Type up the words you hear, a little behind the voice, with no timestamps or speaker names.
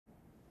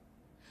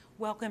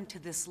welcome to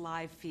this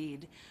live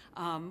feed.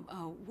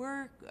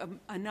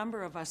 A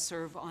number of us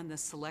serve on the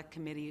Select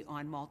Committee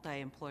on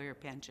Multi-Employer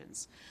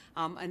Pensions,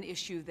 an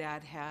issue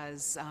that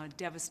has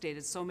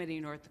devastated so many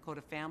North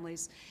Dakota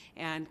families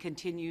and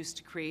continues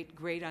to create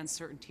great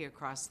uncertainty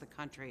across the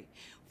country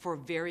for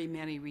very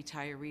many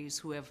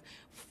retirees who have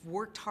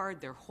worked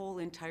hard their whole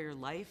entire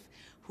life,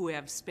 who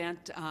have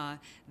spent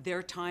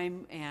their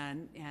time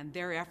and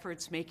their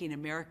efforts making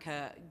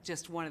America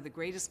just one of the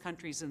greatest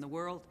countries in the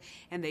world.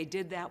 And they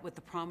did that with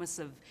the promise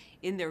of,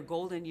 in their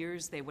golden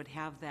years, they would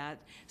have that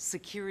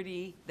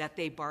security that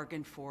they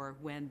bargained for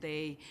when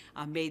they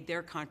made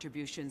their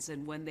contributions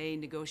and when they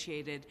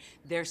negotiated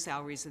their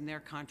salaries and their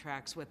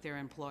contracts with their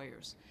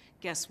employers.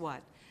 Guess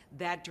what?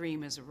 That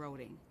dream is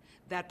eroding.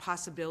 That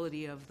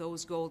possibility of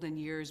those golden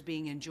years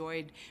being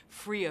enjoyed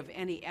free of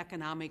any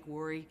economic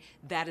worry,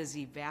 that is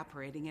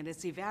evaporating. And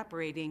it's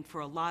evaporating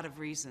for a lot of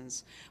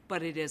reasons,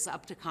 but it is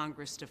up to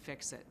Congress to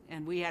fix it.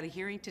 And we had a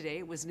hearing today.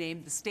 It was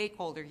named the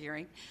stakeholder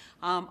hearing.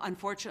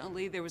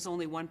 Unfortunately, there was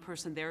only one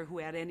person there who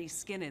had any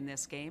skin in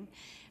this game.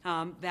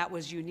 That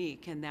was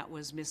unique, and that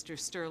was Mr.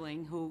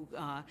 Sterling, who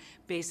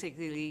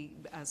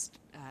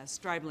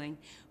Stribling,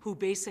 who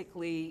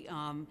basically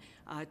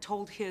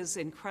told his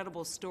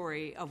incredible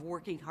story of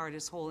working hard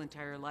his whole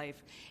entire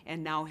life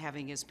and now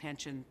having his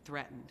pension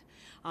threatened.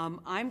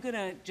 I'm going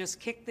to just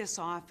kick this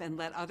off and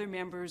let other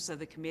members of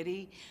the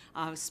committee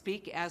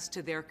speak as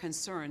to their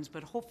concerns,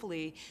 but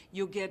hopefully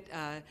you'll get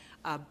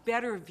a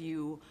better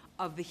view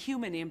of the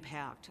human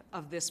impact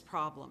of this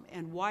problem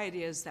and why it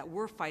is that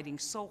we're fighting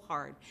so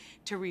hard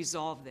to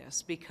resolve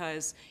this,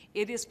 because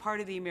it is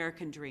part of the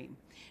American dream.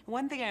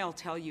 One thing I'll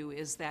tell you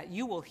is that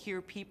you will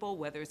hear people,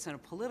 whether it's in a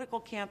political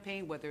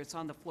campaign, whether it's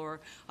on the floor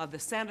of the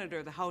Senate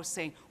or the House,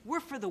 saying, we're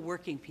for the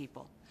working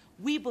people.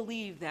 We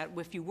believe that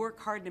if you work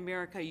hard in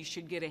America, you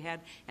should get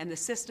ahead, and the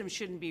system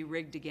shouldn't be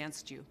rigged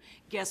against you.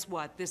 Guess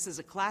what? This is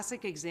a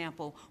classic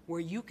example where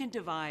you can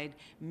divide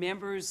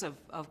members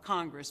of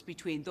Congress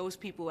between those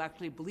people who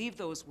actually believe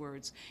those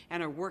words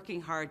and are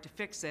working hard to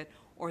fix it,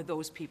 or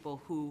those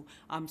people who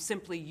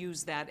simply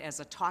use that as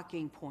a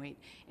talking point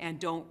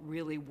and don't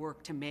really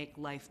work to make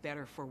life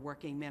better for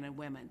working men and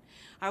women.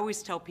 I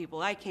always tell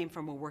people I came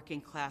from a working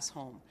class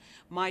home.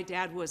 My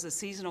dad was a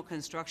seasonal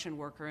construction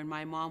worker and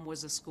my mom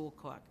was a school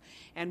cook.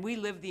 And we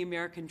lived the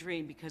American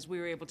dream because we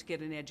were able to get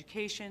an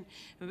education,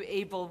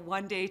 able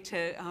one day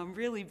to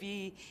really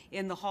be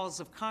in the halls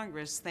of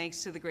Congress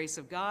thanks to the grace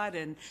of God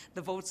and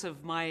the votes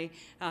of my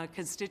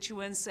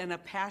constituents and a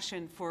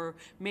passion for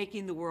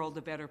making the world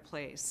a better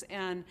place.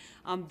 And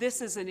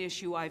this is an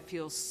issue I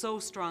feel so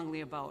strongly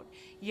about.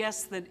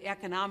 Yes, the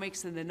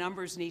economics and the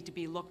numbers need to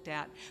be looked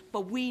at,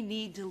 but we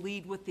need to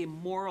lead with the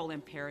moral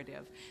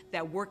imperative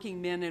that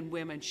working men and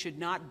women should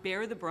not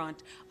bear the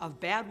brunt of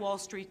bad Wall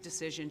Street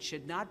decisions,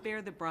 should not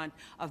bear the brunt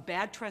of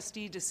bad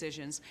trustee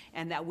decisions,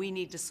 and that we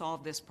need to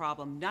solve this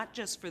problem, not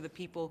just for the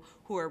people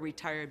who are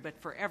retired, but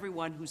for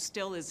everyone who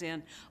still is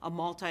in a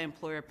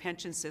multi-employer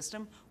pension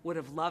system. Would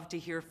have loved to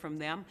hear from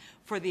them.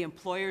 For the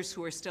employers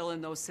who are still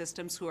in those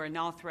systems who are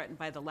now threatened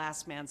by the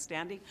last man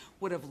standing,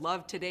 would have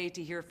loved today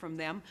to hear from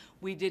them.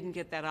 We didn't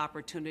get that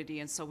opportunity,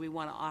 and so we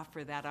want to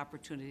offer that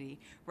opportunity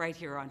right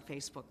here on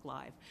Facebook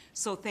Live.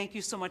 So thank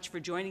you so much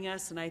for joining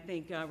us, and I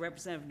think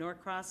Representative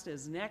Norcross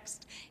is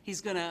next.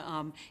 He's going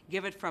to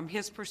give it from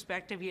his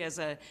perspective. He has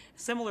a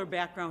similar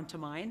background to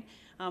mine.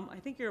 I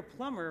think you're a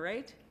plumber,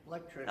 right?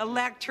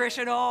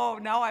 Electrician. Oh,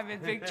 now I'm in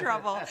big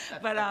trouble.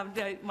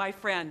 But my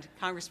friend,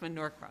 Congressman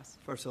Norcross.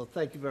 First of all,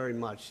 thank you very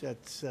much.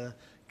 That's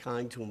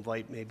kind to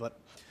invite me. But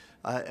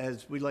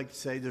as we like to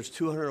say, there's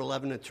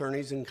 211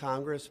 attorneys in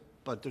Congress,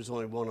 but there's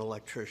only one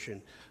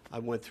electrician. I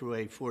went through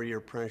a 4-year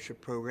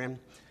apprenticeship program,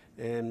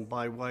 and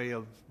by way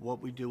of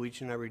what we do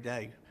each and every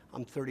day,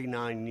 I'm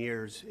 39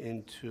 years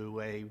into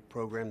a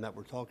program that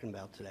we're talking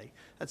about today.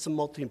 That's a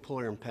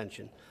multi-employer and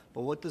pension.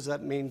 But what does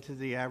that mean to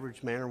the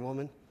average man or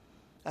woman?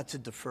 That's a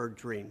deferred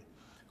dream.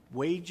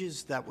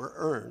 Wages that were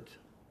earned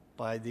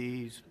by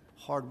these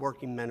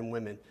hardworking men and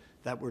women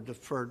that were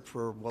deferred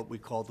for what we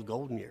call the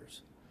golden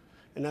years.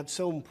 And that's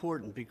so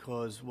important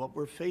because what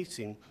we're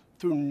facing,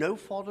 through no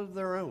fault of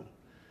their own,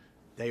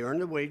 they earn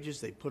the wages,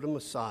 they put them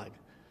aside.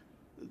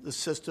 The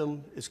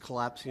system is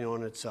collapsing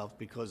on itself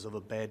because of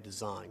a bad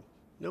design.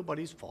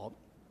 Nobody's fault.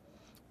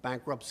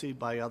 Bankruptcy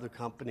by other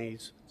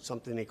companies,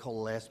 something they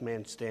call last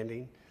man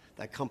standing.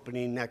 That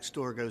company next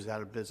door goes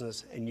out of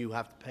business and you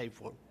have to pay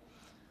for them.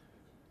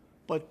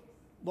 But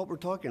what we're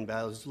talking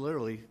about is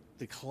literally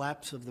the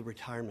collapse of the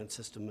retirement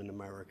system in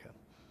America.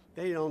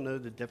 They don't know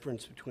the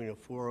difference between a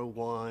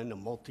 401, a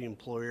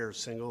multi-employer, a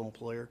single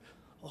employer.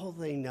 All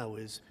they know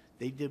is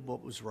they did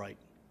what was right.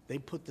 They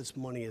put this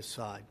money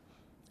aside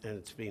and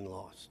it's being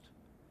lost.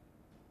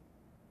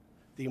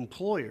 The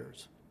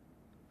employers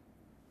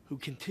who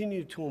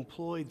continue to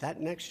employ that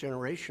next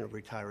generation of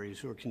retirees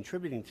who are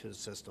contributing to the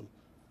system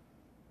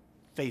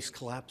face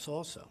collapse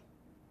also.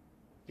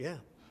 Yeah,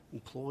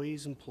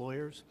 employees,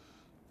 employers,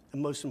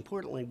 and most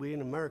importantly, we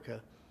in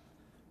America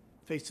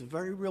face a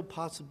very real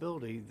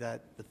possibility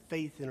that the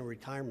faith in a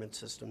retirement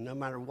system, no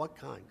matter what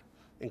kind,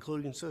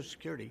 including Social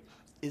Security,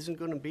 isn't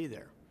going to be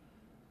there.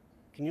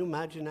 Can you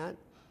imagine that?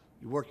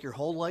 You work your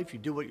whole life, you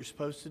do what you're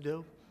supposed to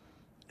do,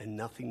 and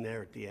nothing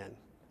there at the end.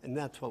 And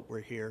that's what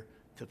we're here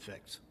to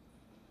fix.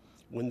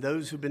 When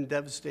those who've been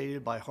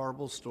devastated by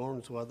horrible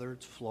storms, whether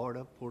it's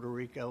Florida, Puerto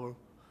Rico,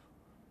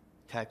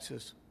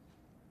 Texas,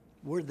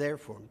 we're there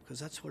for them because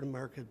that's what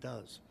America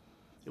does.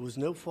 It was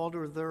no fault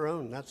of their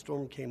own. That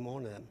storm came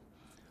on them.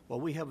 Well,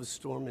 we have a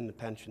storm in the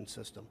pension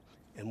system,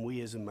 and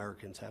we as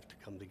Americans have to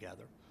come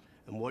together.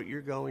 And what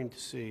you're going to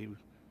see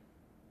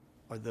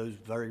are those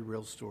very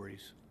real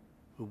stories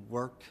who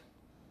worked,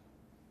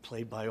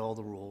 played by all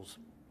the rules,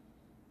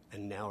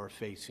 and now are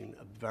facing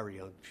a very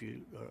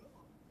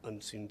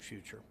unseen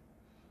future.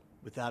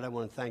 With that, I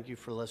want to thank you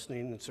for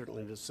listening, and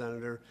certainly the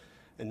Senator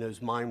and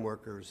those mine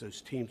workers, those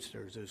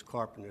Teamsters, those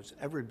carpenters,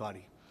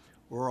 everybody.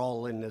 We're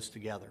all in this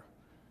together,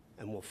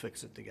 and we'll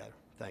fix it together.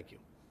 Thank you.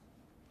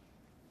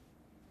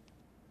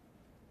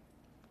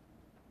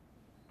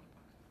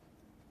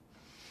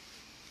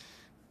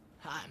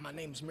 Hi, my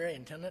name's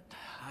Marion Tennant.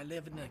 I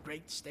live in the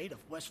great state of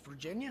West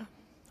Virginia.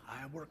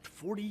 I worked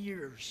 40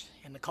 years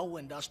in the coal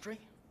industry,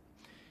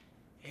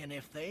 and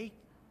if they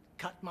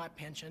cut my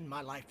pension,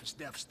 my life is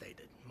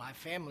devastated. My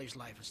family's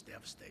life is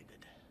devastated.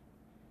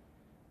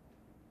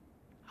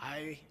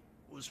 I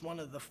was one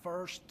of the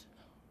first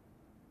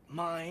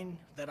mine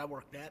that I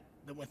worked at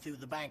that went through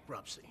the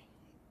bankruptcy.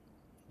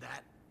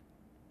 That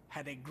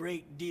had a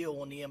great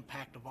deal on the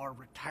impact of our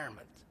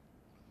retirement.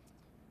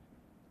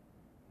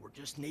 We're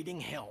just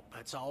needing help,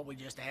 that's all. We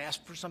just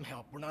asked for some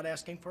help. We're not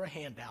asking for a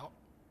handout.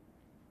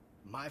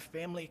 My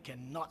family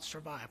cannot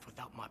survive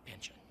without my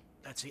pension.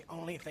 That's the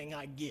only thing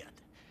I get.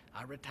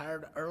 I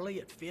retired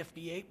early at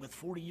 58 with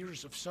 40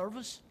 years of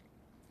service.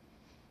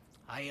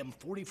 I am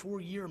a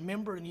 44-year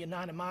member in the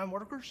United Mine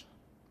Workers.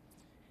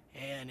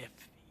 And if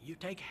you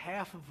take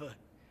half of a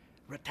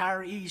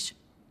retiree's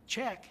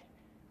check,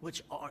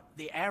 which are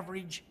the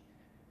average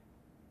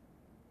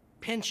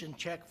pension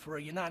check for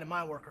a United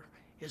Mine Worker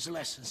is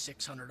less than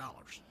 $600.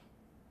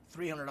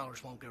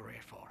 $300 won't go very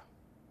far.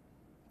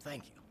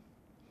 Thank you.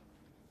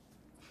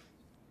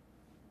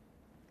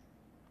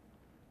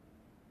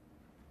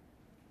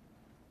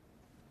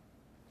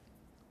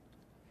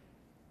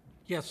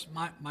 Yes,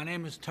 my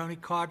name is Tony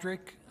Caudrick.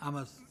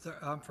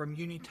 I'm from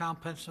Uniontown,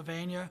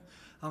 Pennsylvania.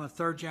 I'm a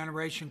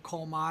third-generation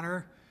coal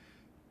miner.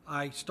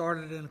 I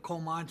started in the coal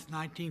mines in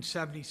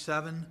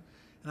 1977,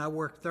 and I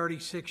worked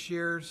 36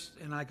 years,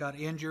 and I got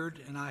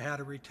injured, and I had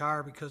to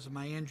retire because of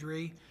my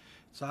injury.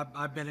 So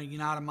I've been a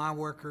United Mine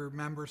Worker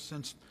member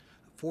since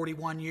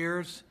 41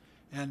 years,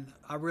 and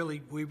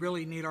we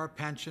really need our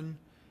pension.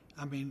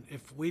 I mean,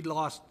 if we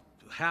lost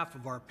half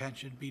of our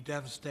pension, it'd be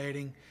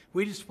devastating.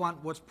 We just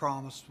want what's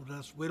promised with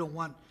us. We don't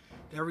want,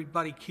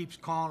 everybody keeps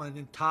calling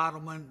it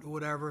entitlement or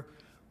whatever.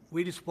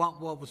 We just want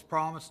what was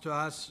promised to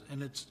us,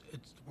 and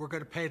we're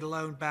going to pay the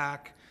loan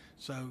back.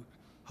 So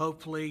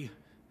hopefully,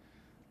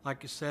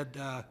 like I said,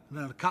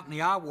 the company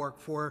I work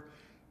for,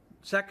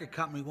 second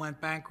company went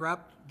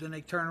bankrupt. Then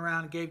they turned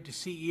around and gave the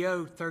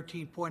CEO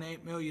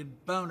 $13.8 million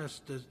bonus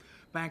to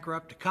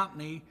bankrupt the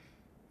company.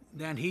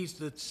 Then he's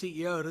the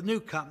CEO of the new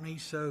company.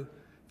 So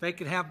if they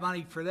can have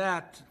money for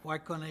that, why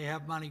couldn't they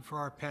have money for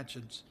our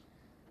pensions?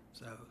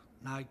 So,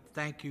 and I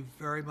thank you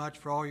very much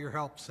for all your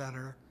help,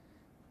 Senator.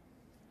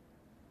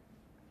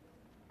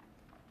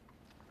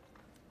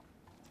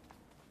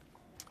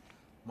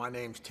 My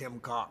name's Tim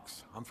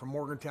Cox. I'm from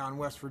Morgantown,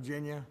 West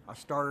Virginia. I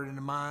started in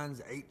the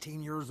mines at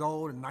 18 years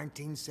old in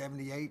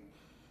 1978.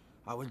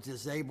 I was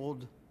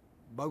disabled,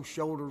 both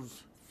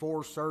shoulders,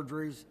 4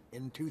 surgeries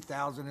in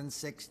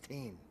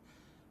 2016.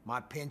 My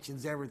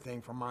pension's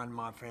everything for mine and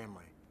my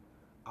family.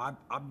 I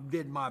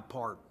did my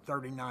part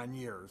 39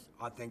 years.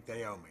 I think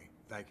they owe me.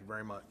 Thank you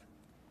very much.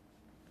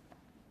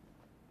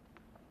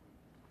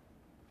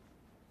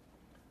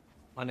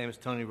 My name is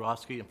Tony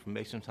Roski. I'm from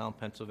Masontown,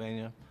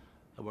 Pennsylvania.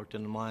 I worked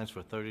in the mines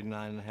for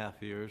 39 and a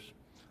half years.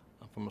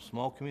 I'm from a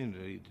small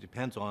community. It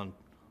depends on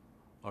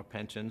our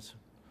pensions,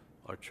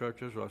 our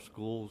churches, our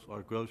schools,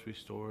 our grocery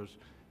stores.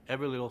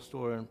 Every little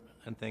store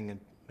and thing in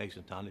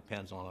Masontown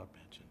depends on our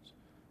pensions.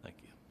 Thank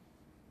you.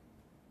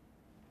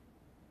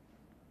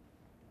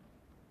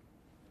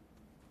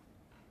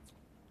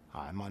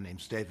 Hi, my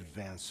name's David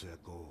Van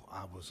Sickle.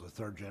 I was a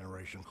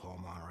third-generation coal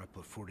miner. I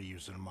put 40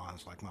 years in the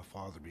mines like my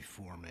father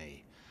before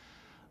me.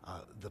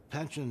 The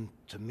pension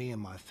to me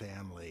and my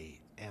family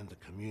and the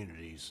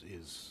communities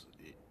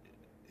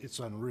it's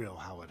unreal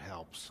how it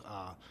helps.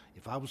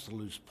 If I was to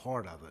lose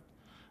part of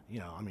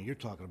it, I mean, you're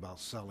talking about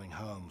selling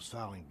homes,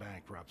 filing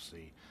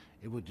bankruptcy.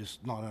 It would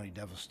just not only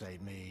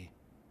devastate me,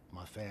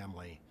 my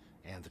family,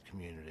 and the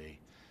community.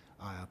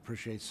 I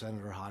appreciate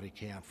Senator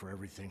Camp for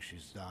everything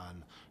she's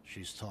done.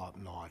 She's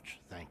top-notch.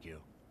 Thank you.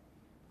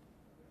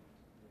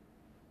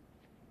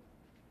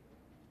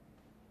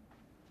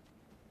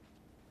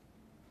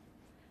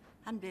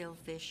 I'm Bill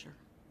Fisher.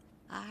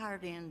 I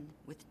hired in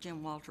with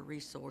Jim Walter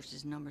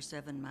Resources, number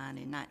 7 mine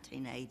in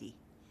 1980.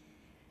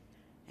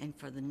 And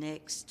for the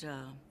next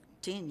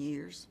 10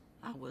 years,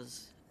 I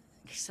was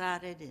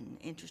excited and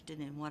interested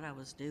in what I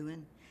was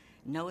doing.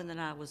 knowing that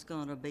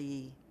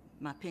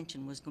my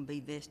pension was going to be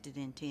vested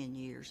in 10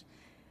 years.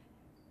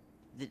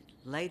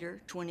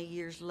 Later, 20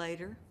 years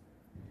later,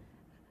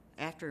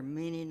 after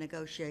many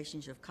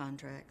negotiations of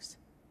contracts,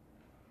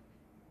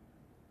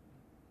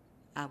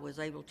 I was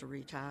able to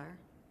retire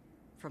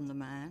from the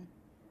mine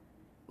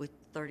with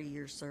 30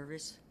 years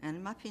service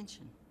and my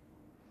pension.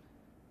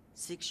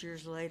 6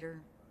 years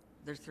later,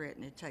 they're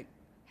threatening to take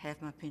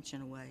half my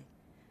pension away.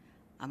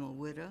 I'm a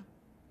widow,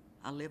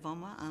 I live on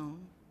my own,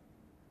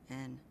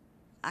 and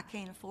I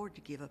can't afford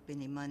to give up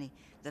any money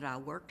that I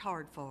worked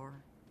hard for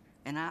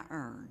and I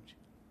earned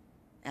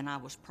and I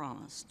was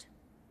promised.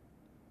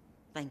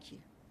 Thank you.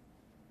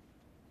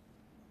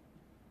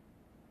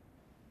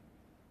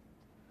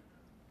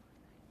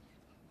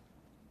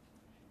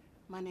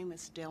 My name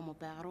is Delma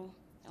Battle.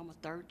 I'm a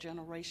third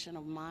generation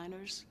of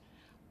miners.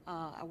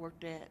 I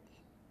worked at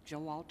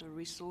Jim Walter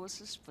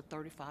Resources for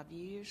 35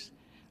 years.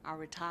 I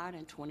retired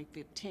in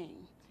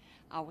 2015.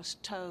 I was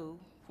told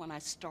when I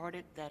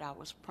started that I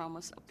was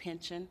promised a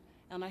pension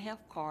and a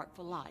health card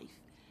for life.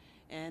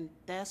 And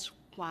that's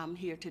why I'm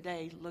here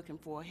today looking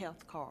for a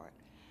health card.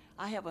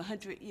 I have a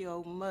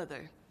 100-year-old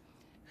mother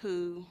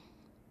who's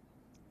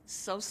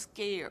so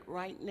scared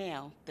right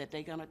now that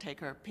they're gonna take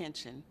her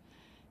pension,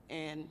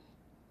 and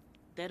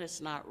that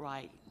is not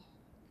right.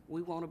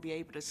 We want to be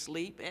able to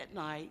sleep at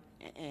night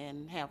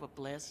and have a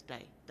blessed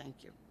day.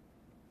 Thank you.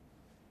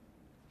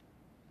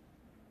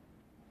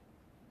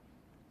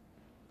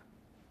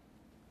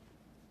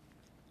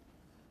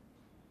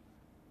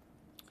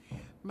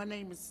 My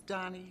name is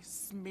Donnie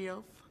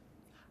Smith.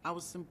 I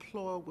was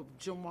employed with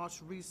Jim Walsh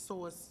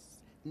Resources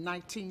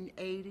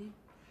 1980.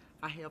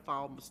 I have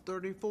almost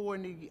 34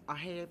 and a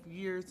half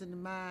years in the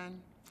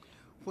mine.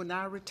 When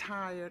I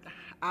retired,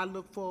 I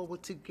look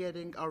forward to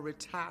getting a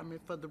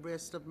retirement for the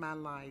rest of my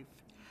life.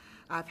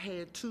 I've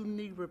had 2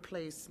 knee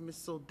replacements,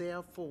 so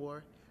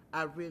therefore,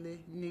 I really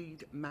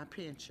need my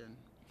pension.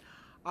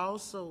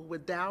 Also,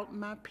 without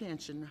my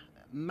pension,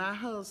 my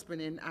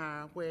husband and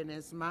I,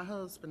 whereas my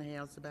husband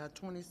has about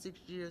 26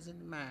 years in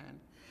the mine,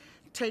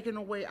 taking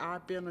away our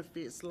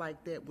benefits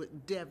like that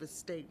would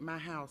devastate my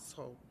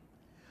household.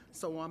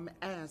 So I'm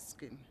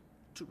asking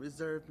to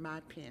reserve my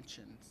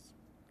pensions.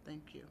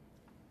 Thank you.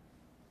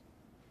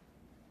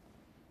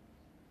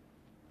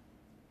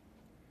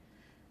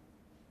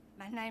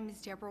 My name is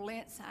Deborah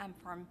Lentz. I'm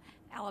from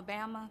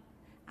Alabama.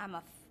 I'm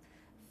a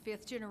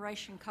 5th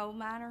generation coal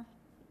miner.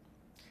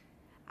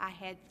 I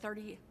had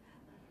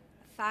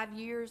 35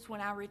 years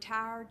when I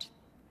retired.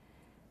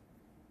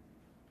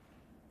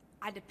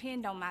 I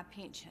depend on my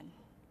pension,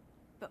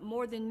 but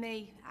more than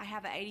me, I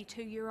have an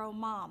 82-year-old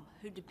mom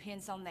who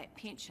depends on that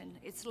pension.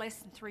 It's less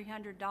than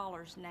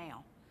 $300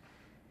 now.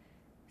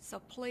 So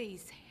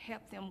please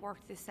help them work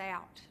this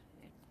out.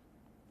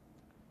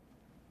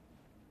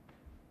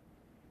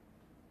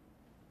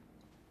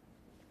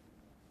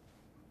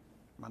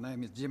 My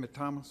name is Jimmy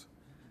Thomas.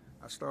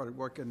 I started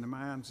working in the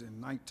mines in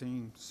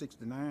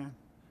 1969,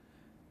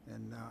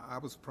 and I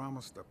was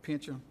promised a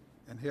pension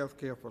and health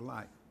care for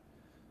life.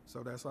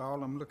 So that's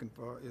all I'm looking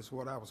for, is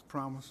what I was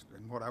promised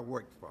and what I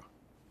worked for.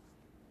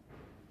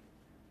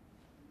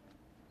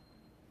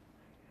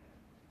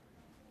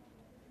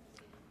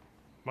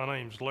 My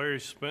name's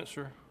Larry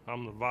Spencer.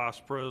 I'm the Vice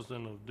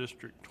President of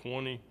District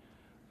 20.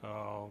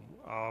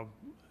 I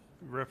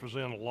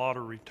represent a lot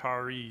of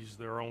retirees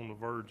that are on the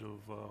verge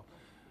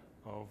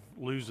of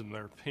losing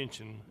their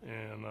pension,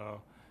 and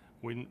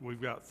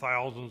we've got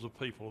thousands of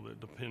people that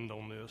depend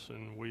on this,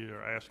 and we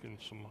are asking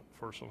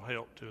for some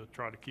help to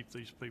try to keep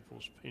these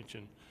people's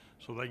pension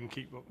so they can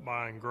keep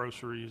buying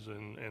groceries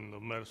and the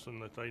medicine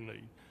that they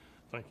need.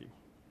 Thank you.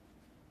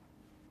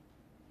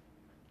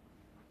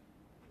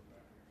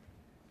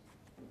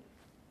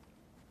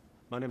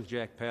 My name is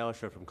Jack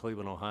Palish. I'm from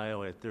Cleveland,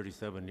 Ohio. I had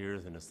 37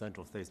 years in the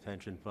Central States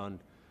Pension Fund,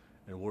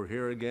 and we're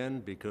here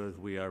again because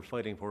we are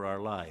fighting for our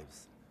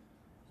lives.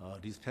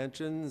 These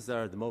pensions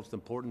are the most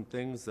important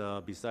things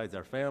besides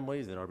our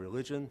families and our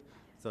religion.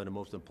 These are the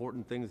most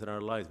important things in our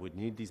lives. We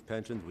need these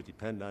pensions. We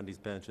depend on these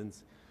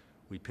pensions.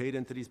 We paid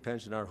into these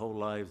pensions our whole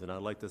lives, and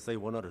I'd like to say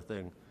one other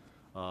thing.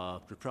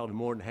 There's probably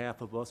more than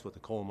half of us with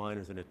the coal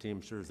miners and the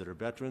Teamsters that are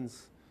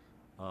veterans.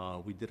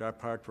 We did our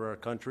part for our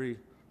country.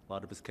 A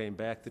lot of us came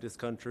back to this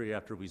country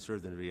after we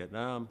served in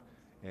Vietnam,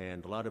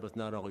 and a lot of us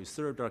not only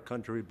served our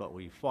country, but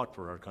we fought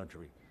for our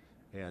country.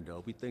 And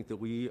we think that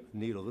we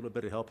need a little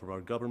bit of help from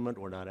our government.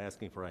 We're not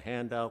asking for a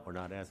handout. We're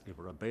not asking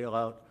for a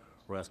bailout.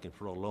 We're asking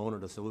for a loan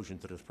and a solution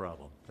to this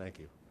problem. Thank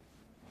you.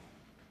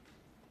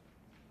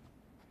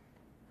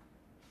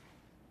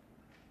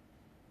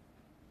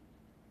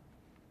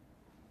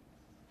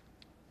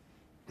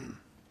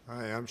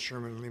 Hi, I'm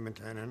Sherman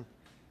Leeman-Tannen.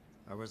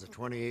 I was a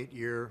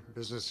 28-year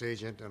business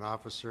agent and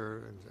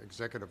officer and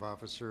executive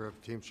officer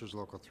of Teamsters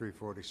Local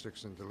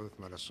 346 in Duluth,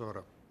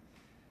 Minnesota.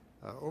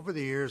 Over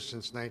the years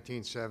since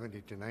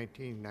 1970 to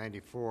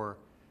 1994,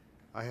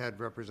 I had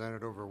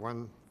represented over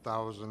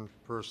 1,000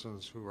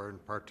 persons who are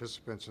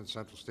participants in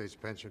Central States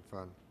Pension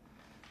Fund.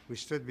 We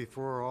stood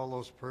before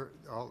all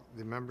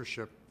the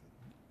membership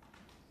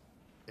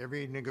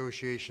every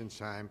negotiation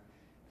time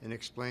and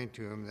explained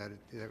to him that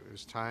it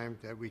was time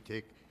that we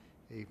take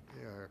a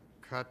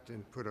cut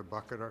and put a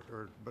bucket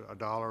or a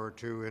dollar or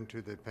two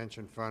into the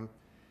pension fund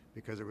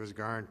because it was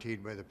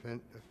guaranteed by the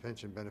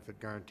Pension Benefit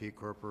Guarantee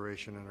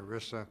Corporation and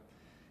ERISA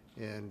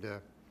and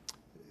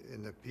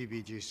in the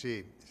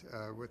PBGC.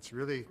 What's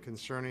really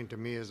concerning to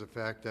me is the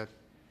fact that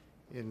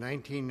in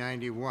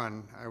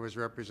 1991, I was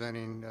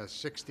representing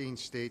 16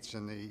 states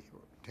in the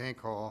tank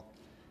hall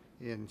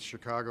in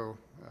Chicago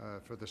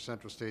for the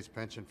Central States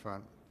Pension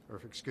Fund, or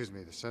excuse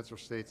me, the Central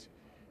States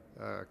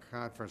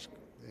Conference.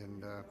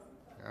 And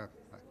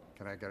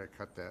I gotta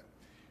cut that.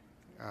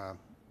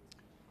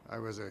 I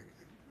was a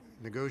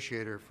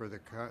negotiator for the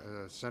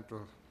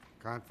Central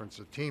Conference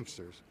of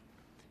Teamsters,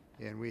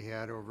 and we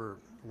had over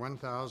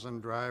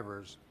 1,000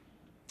 drivers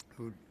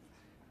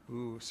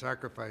who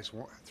sacrificed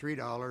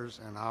 $3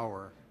 an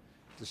hour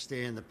to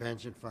stay in the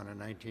pension fund in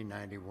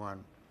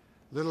 1991.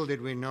 Little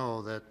did we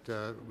know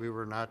that we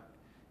were not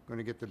going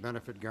to get the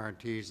benefit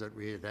guarantees that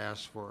we had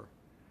asked for.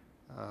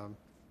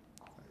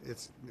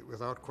 It's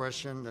without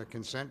question, the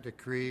consent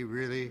decree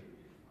really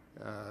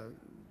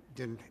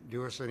didn't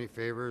do us any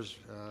favors.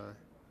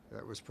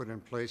 That was put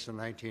in place in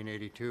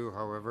 1982.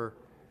 However,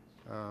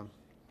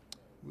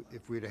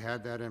 if we'd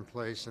had that in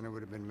place and it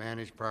would have been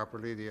managed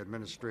properly, the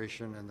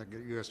administration and the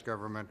U.S.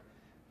 government,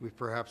 we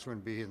perhaps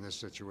wouldn't be in this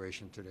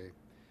situation today.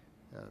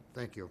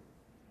 Thank you.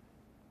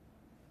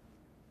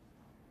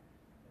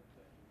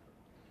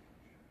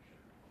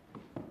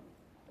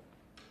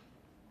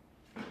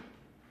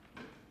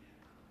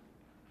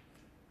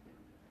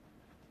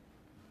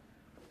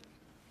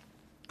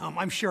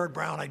 I'm Sherrod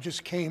Brown. I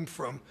just came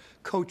from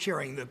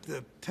co-chairing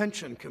the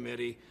pension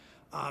committee,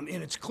 and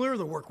it's clear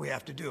the work we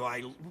have to do.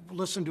 I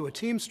listened to a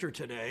Teamster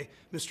today,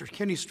 Mr.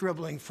 Kenny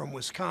Stribling from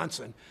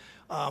Wisconsin.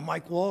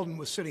 Mike Walden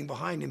was sitting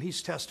behind him.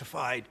 He's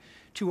testified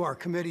to our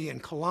committee in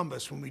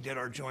Columbus when we did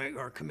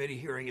our committee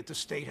hearing at the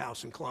State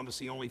House in Columbus,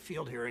 the only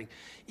field hearing.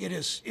 It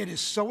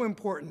is so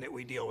important that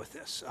we deal with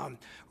this.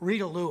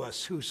 Rita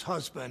Lewis, whose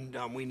husband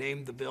we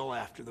named the bill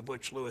after, the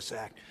Butch-Lewis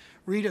Act.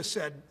 Rita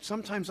said,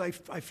 sometimes I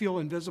feel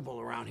invisible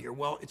around here.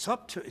 Well, it's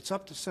up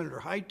to Senator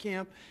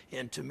Heitkamp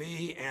and to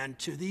me and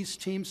to these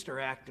Teamster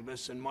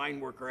activists and mine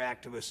worker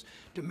activists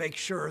to make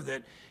sure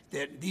that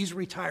these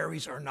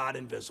retirees are not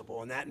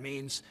invisible. And that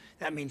means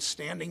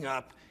standing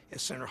up,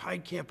 as Senator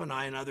Heitkamp and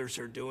I and others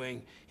are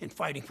doing, in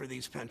fighting for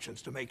these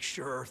pensions to make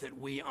sure that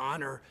we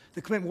honor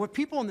the commitment. What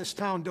people in this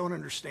town don't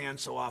understand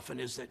so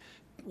often is that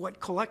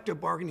what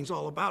collective bargaining is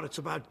all about. It's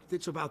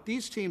about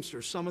these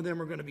Teamsters. Some of them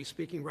are going to be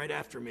speaking right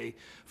after me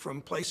from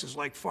places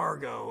like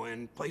Fargo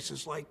and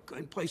places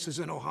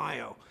in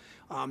Ohio.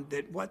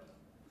 That what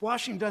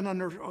Washington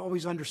doesn't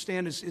always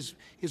understand is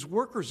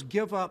workers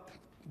give up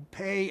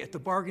pay at the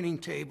bargaining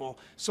table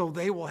so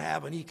they will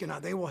have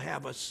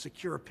a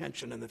secure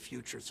pension in the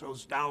future. So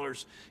those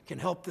dollars can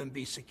help them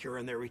be secure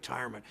in their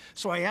retirement.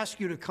 So I ask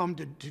you to come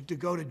to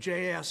go to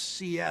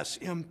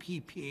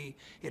JSCSMPP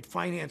at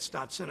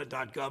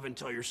finance.senate.gov and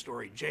tell your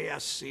story.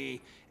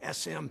 JSCSMPP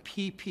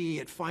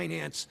at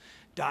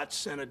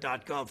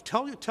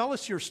finance.senate.gov. Tell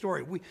us your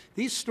story.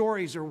 These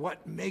stories are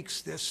what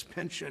makes this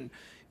pension.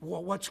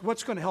 Well, what's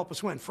going to help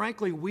us win?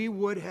 Frankly,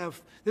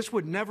 this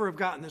would never have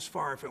gotten this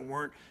far if it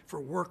weren't for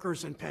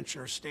workers and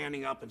pensioners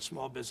standing up in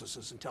small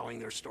businesses and telling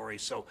their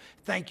stories. So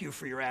thank you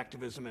for your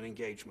activism and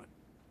engagement.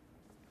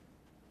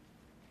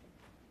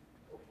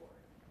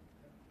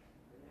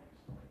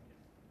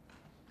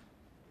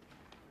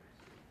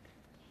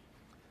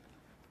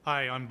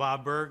 Hi, I'm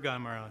Bob Berg.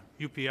 I'm a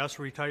UPS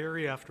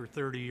retiree after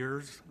 30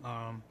 years,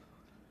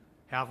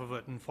 half of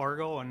it in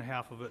Fargo and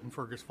half of it in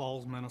Fergus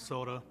Falls,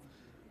 Minnesota.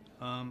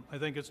 I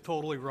think it's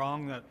totally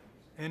wrong that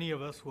any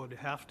of us would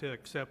have to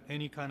accept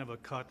any kind of a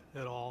cut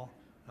at all.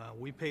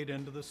 We paid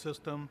into the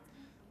system.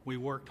 We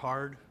worked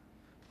hard.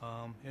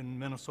 In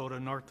Minnesota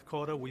and North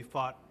Dakota, we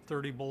fought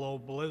 30 below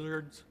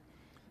blizzards.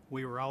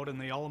 We were out in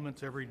the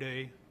elements every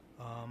day,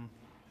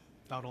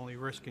 not only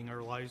risking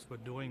our lives,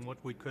 but doing what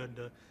we could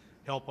to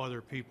help other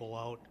people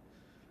out.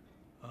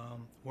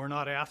 We're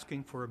not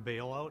asking for a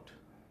bailout.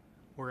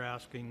 We're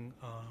asking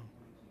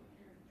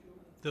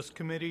this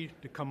committee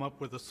to come up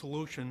with a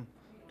solution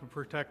to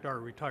protect our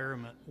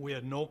retirement. We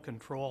had no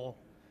control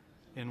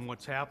in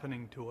what's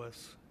happening to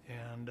us,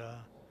 and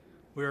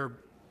we're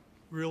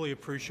really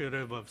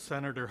appreciative of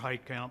Senator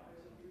Heitkamp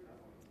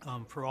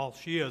for all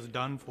she has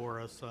done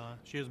for us.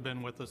 She has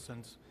been with us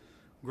since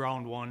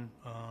ground one,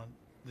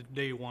 the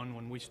day one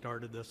when we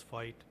started this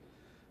fight.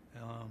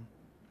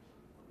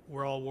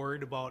 We're all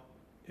worried about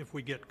if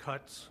we get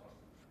cuts,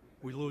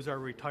 we lose our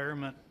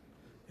retirement.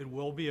 It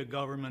will be a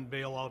government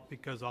bailout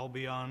because I'll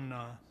be on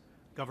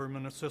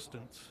government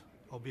assistance.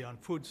 I'll be on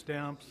food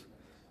stamps.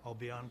 I'll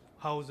be on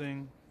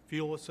housing,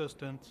 fuel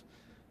assistance,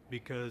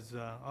 because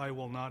I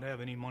will not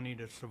have any money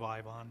to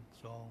survive on.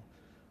 So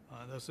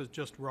this is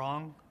just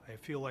wrong. I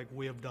feel like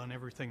we have done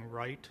everything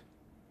right.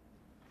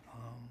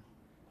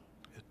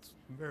 It's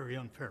very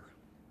unfair.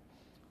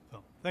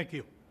 So thank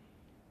you.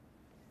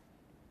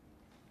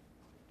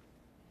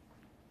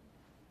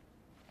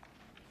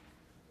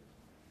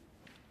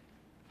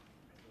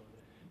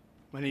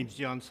 My name's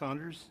John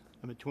Saunders.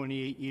 I'm a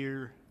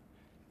 28-year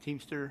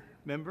Teamster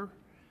member.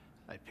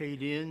 I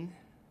paid in,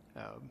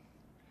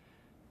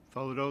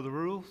 followed all the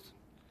rules,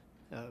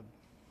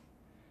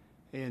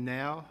 and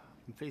now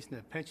I'm facing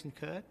a pension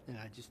cut, and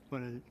I just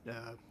want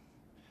to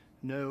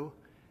know,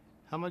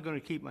 how am I going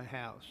to keep my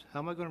house? How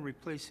am I going to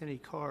replace any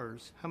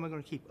cars? How am I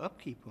going to keep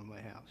upkeep on my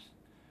house?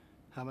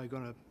 How am I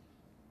going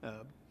to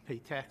pay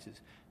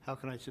taxes? How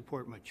can I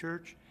support my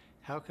church?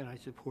 How can I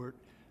support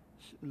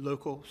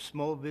local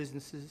small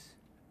businesses?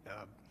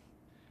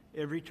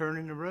 Every turn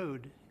in the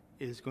road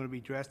is going to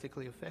be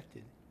drastically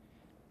affected.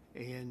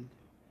 And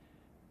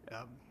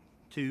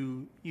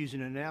to use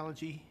an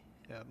analogy,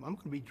 I'm going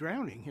to be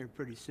drowning here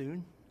pretty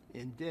soon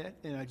in debt,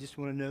 and I just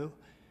want to know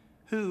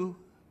who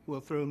will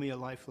throw me a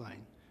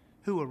lifeline,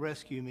 who will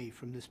rescue me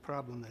from this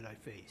problem that I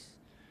face.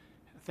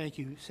 Thank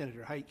you,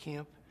 Senator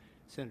Heitkamp,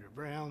 Senator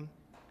Brown,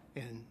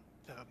 and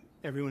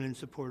everyone in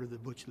support of the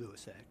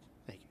Butch-Lewis Act.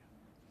 Thank you.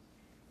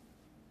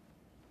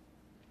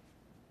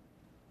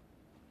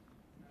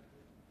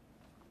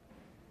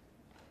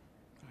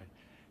 Hi.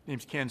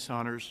 Name's Ken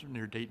Saunders,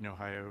 near Dayton,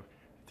 Ohio,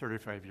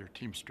 35-year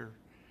Teamster.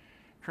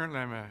 Currently,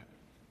 I'm a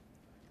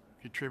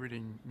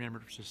contributing member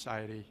of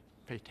society,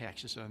 pay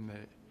taxes on the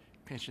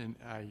pension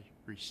I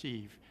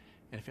receive,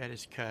 and if that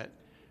is cut,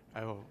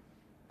 I will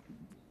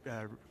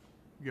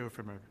go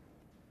from a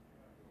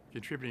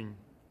contributing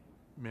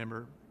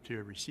member to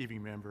a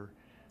receiving member,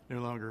 no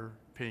longer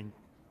paying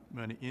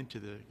money into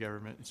the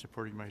government and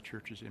supporting my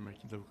churches and my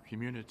local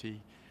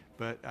community,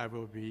 but I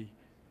will be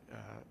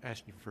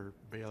asking for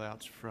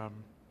bailouts from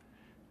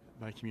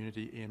my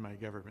community and my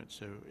government.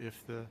 So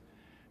if the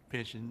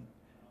pension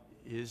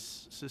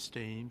is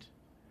sustained,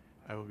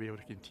 I will be able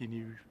to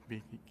continue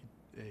being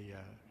a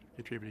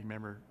contributing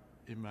member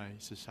in my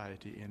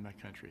society and my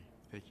country.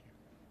 Thank you.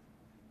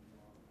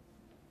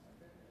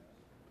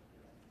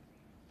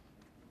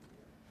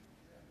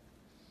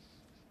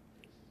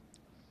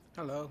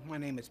 Hello, my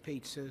name is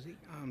Pete Susie.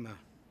 I'm a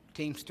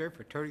Teamster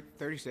for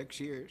 36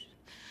 years.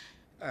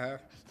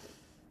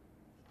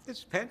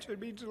 This pension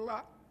means a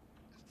lot.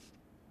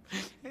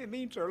 It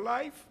means our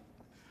life,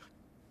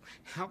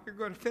 how we're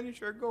going to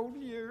finish our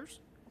golden years.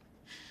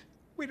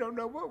 We don't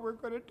know what we're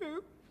going to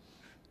do.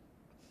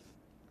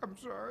 I'm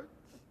sorry.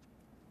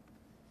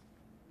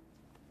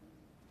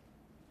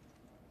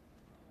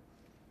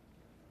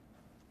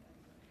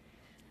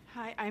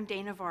 Hi, I'm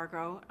Dana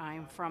Vargo.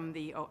 I'm from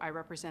I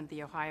represent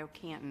the Ohio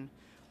Canton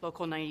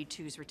Local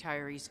 92's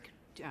Retirees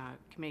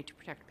Committee to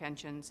Protect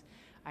Pensions.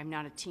 I'm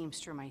not a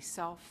Teamster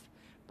myself,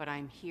 but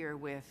I'm here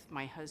with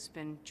my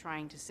husband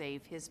trying to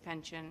save his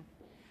pension.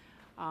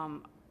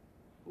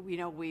 You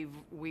know,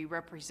 we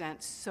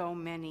represent so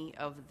many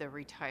of the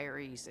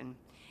retirees, and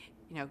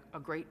you know,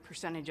 a great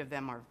percentage of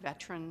them are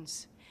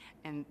veterans,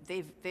 and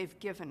they've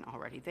given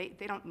already.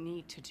 They don't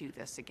need to do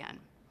this again.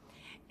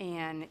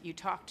 And you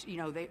talked, you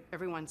know,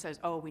 everyone says,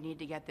 oh, we need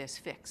to get this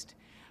fixed.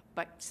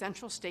 But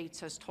Central States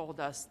has told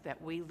us that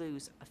we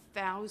lose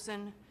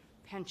 1,000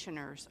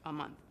 pensioners a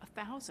month,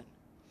 1,000.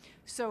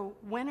 So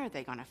when are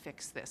they going to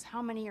fix this?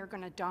 How many are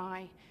going to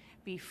die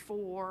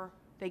before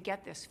they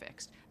get this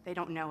fixed? They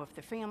don't know if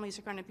their families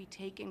are going to be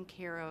taken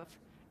care of.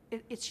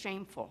 It's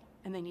shameful,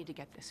 and they need to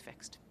get this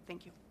fixed.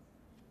 Thank you.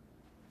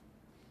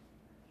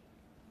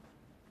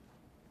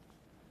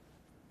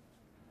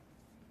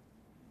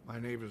 My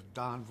name is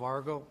Don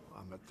Vargo.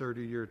 I'm a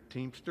 30-year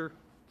Teamster.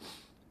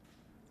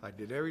 I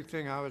did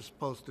everything I was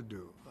supposed to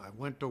do. I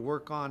went to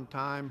work on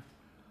time.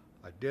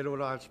 I did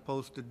what I was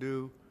supposed to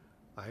do.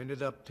 I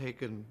ended up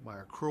taking, my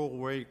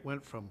accrual rate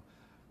went from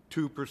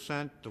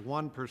 2% to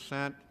 1%,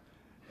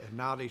 and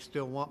now they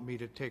still want me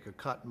to take a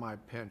cut in my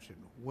pension.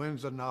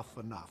 When's enough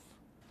enough?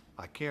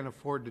 I can't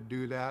afford to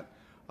do that.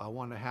 I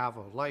want to have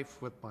a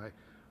life with my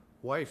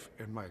wife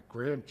and my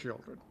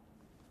grandchildren.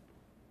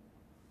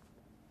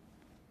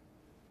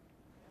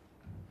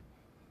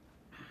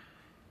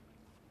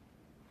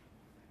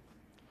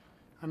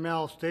 I'm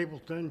Al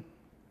Stapleton,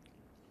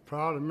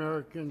 proud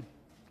American,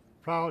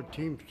 proud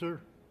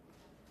Teamster.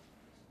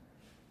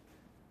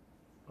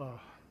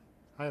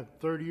 I have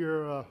 30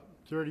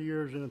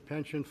 years in a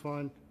pension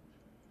fund.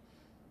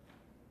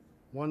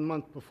 1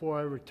 month before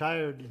I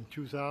retired in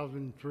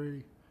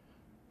 2003,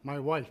 my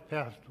wife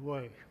passed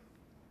away.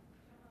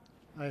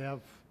 I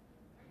have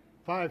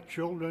 5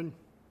 children,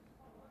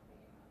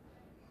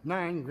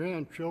 9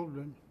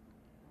 grandchildren,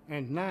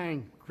 and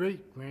 9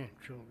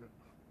 great-grandchildren.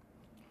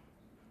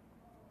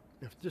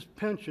 If this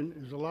pension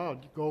is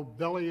allowed to go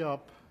belly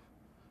up,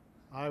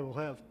 I will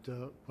have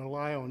to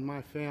rely on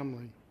my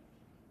family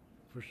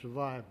for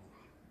survival.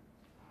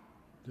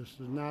 This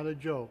is not a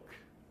joke.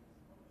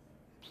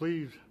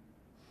 Please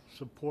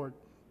support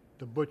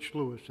the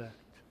Butch-Lewis Act.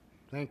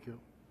 Thank you.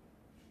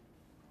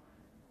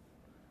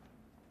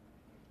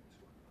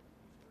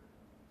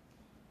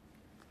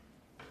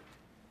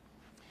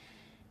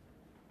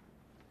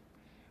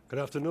 Good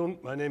afternoon.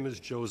 My name is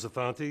Joe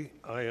Zaffanti.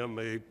 I am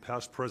a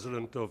past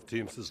president of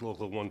Teamsters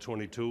Local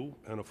 122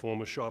 and a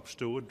former shop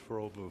steward for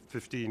over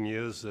 15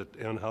 years at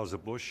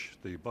Anheuser-Busch,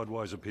 the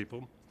Budweiser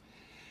people.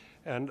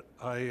 and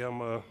I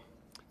am a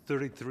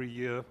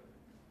 33-year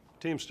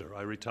Teamster.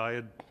 I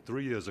retired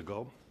 3 years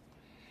ago,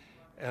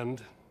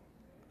 and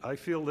I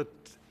feel that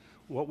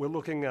what we're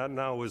looking at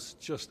now is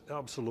just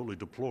absolutely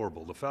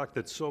deplorable. The fact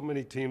that so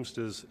many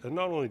Teamsters, and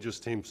not only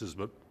just Teamsters,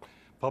 but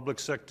public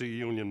sector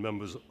union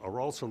members are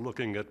also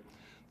looking at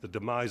the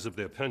demise of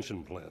their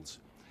pension plans.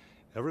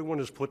 Everyone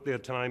has put their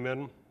time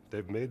in,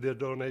 they've made their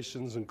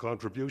donations and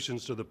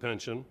contributions to the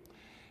pension,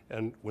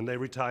 and when they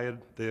retired,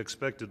 they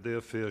expected their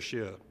fair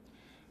share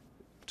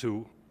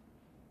to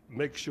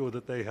make sure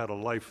that they had a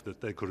life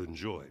that they could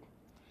enjoy.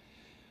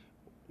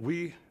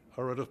 We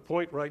are at a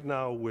point right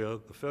now where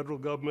the federal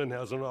government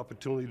has an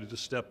opportunity to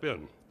step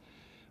in.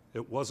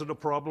 It wasn't a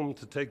problem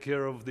to take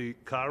care of the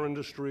car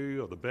industry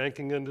or the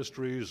banking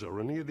industries or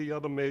any of the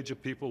other major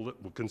people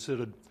that were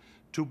considered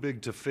too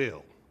big to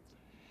fail.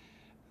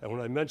 And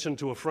when I mentioned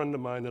to a friend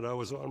of mine that I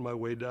was on my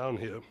way down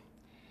here,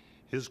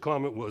 his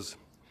comment was,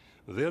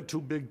 they're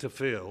too big to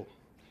fail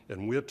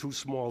and we're too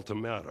small to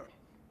matter.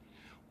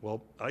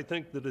 Well, I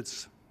think that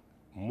it's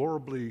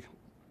morally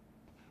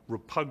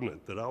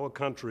repugnant that our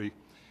country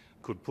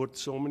could put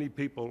so many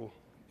people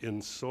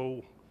in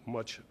so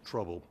much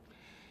trouble.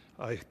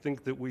 I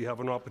think that we have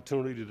an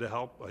opportunity to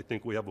help. I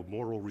think we have a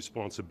moral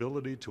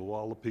responsibility to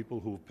all the people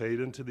who have paid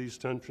into these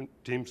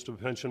Teamster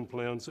pension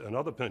plans and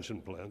other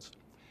pension plans.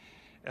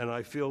 And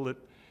I feel that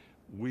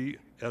we,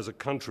 as a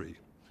country,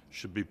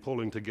 should be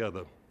pulling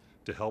together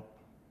to help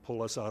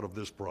pull us out of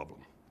this problem.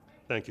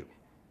 Thank you.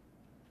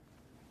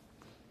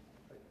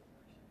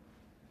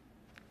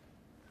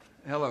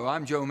 Hello,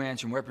 I'm Joe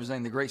Manchin,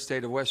 representing the great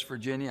state of West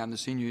Virginia. I'm the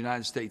senior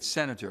United States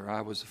Senator. I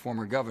was a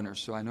former governor,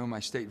 so I know my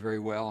state very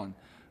well, and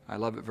I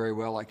love it very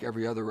well like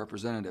every other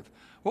representative.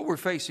 What we're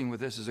facing with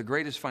this is the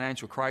greatest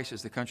financial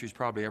crisis the country's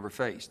probably ever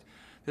faced.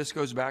 This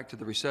goes back to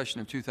the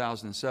recession of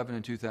 2007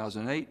 and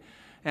 2008,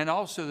 and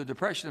also the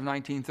Depression of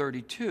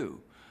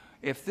 1932.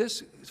 If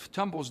this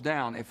tumbles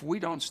down, if we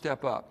don't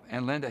step up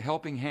and lend a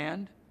helping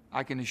hand,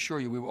 I can assure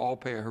you we will all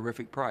pay a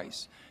horrific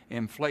price.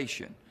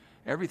 Inflation.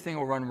 Everything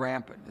will run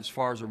rampant as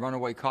far as a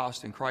runaway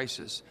cost and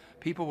crisis.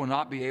 People will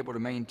not be able to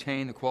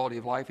maintain the quality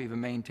of life,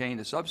 even maintain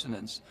the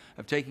subsistence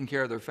of taking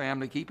care of their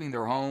family, keeping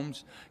their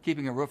homes,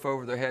 keeping a roof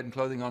over their head and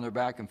clothing on their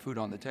back and food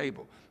on the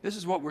table. This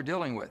is what we're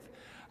dealing with.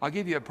 I'll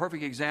give you a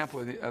perfect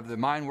example of the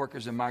mine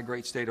workers in my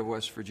great state of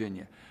West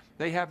Virginia.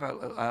 They have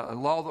a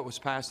law that was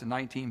passed in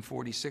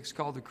 1946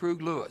 called the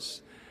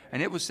Krug-Lewis.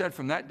 And it was said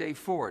from that day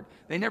forward,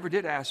 they never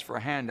did ask for a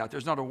handout.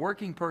 There's not a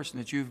working person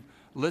that you've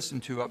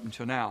listened to up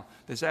until now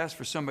that's asked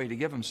for somebody to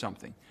give them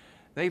something.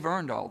 They've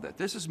earned all that.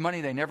 This is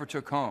money they never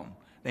took home.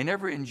 They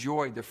never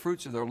enjoyed the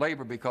fruits of their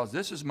labor because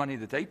this is money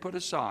that they put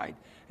aside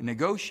and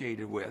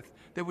negotiated with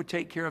that would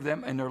take care of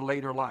them in their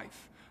later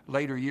life,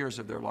 later years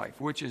of their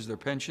life, which is their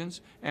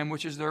pensions and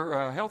which is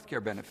their health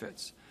care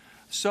benefits.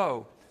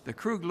 So the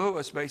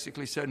Krug-Lewis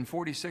basically said in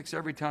 46,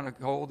 every ton of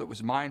coal that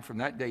was mined from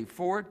that day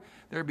forward,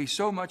 there'd be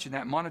so much in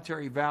that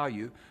monetary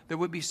value that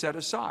would be set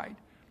aside.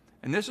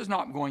 And this is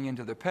not going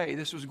into the pay,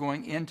 this was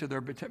going into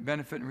their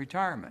benefit and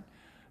retirement.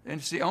 And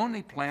it's the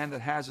only plan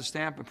that has a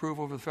stamp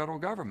approval of the federal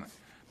government.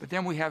 But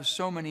then we have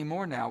so many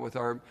more now with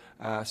our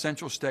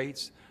central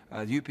states,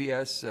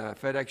 UPS,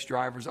 FedEx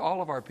drivers,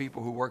 all of our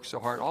people who work so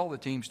hard, all the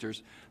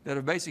Teamsters that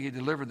have basically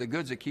delivered the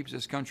goods that keeps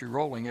this country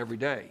rolling every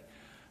day.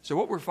 So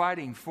what we're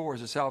fighting for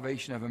is the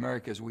salvation of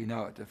America as we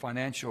know it, the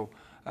financial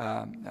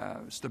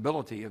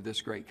stability of this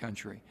great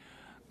country.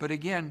 But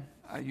again,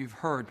 you've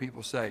heard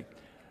people say,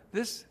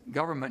 this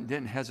government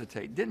didn't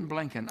hesitate, didn't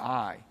blink an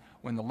eye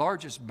when the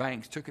largest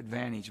banks took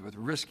advantage with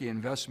risky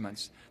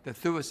investments that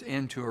threw us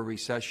into a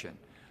recession.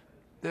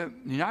 The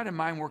United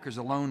Mine Workers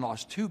alone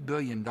lost $2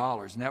 billion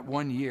in that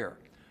 1 year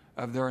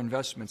of their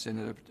investments in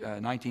the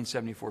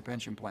 1974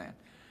 pension plan.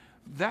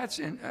 That's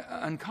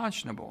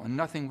unconscionable, and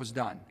nothing was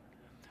done.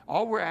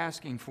 All we're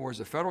asking for is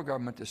the federal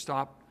government to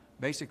stop,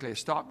 basically a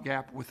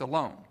stopgap with a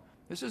loan.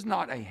 This is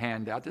not a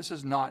handout. This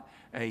is not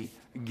a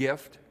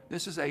gift.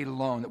 This is a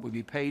loan that will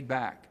be paid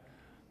back.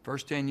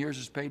 First 10 years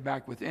is paid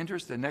back with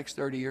interest. The next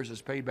 30 years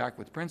is paid back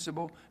with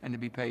principal and to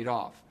be paid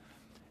off.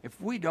 If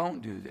we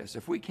don't do this,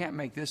 if we can't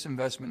make this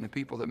investment in the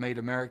people that made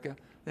America,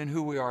 then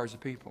who we are as a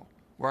people,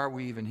 why are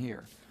we even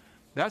here?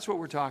 That's what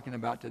we're talking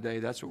about today.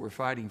 That's what we're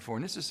fighting for.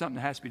 And this is something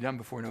that has to be done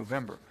before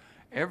November.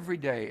 Every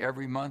day,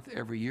 every month,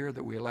 every year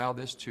that we allow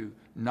this to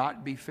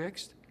not be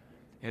fixed,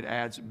 it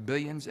adds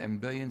billions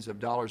and billions of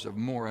dollars of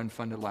more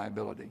unfunded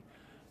liability.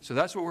 So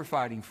that's what we're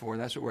fighting for.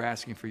 That's what we're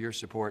asking for your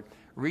support.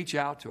 Reach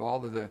out to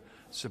all of the,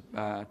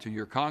 to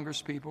your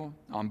Congress people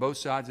on both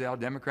sides of the aisle,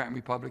 Democrat and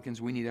Republicans.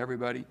 We need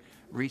everybody.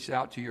 Reach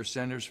out to your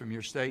senators from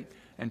your state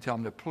and tell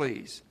them to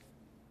please,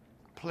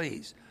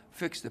 please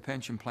fix the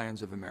pension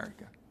plans of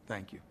America.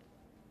 Thank you.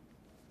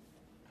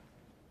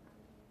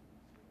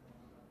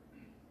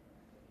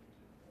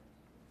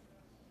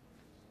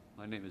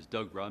 My name is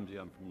Doug Rumsey.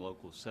 I'm from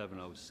Local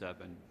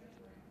 707.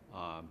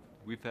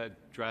 We've had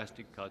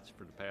drastic cuts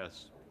for the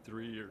past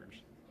 3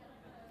 years.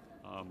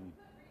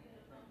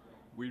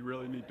 We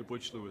really need the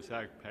Butch-Lewis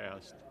Act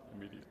passed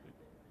immediately.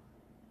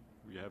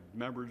 We have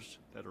members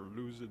that are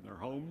losing their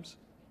homes.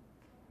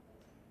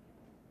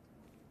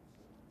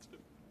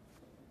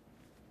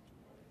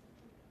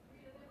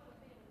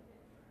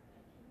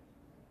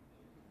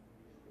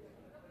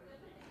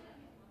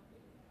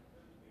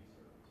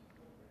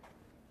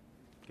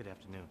 Good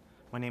afternoon.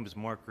 My name is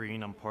Mark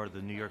Green. I'm part of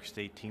the New York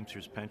State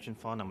Teamsters Pension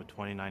Fund. I'm a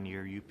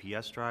 29-year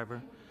UPS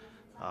driver.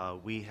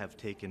 We have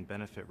taken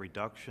benefit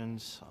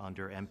reductions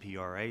under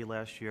MPRA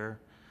last year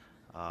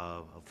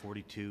of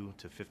 42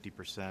 to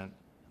 50%.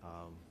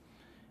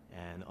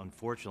 And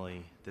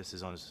unfortunately, this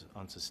is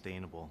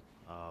unsustainable.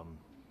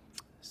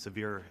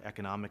 Severe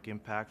economic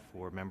impact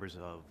for members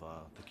of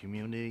the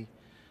community,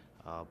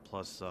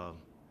 plus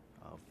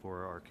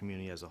for our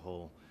community as a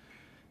whole.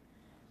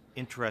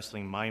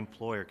 Interestingly, my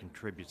employer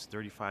contributes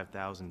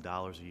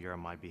 $35,000 a year on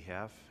my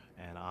behalf,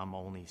 and I'm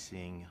only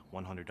seeing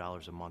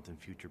 $100 a month in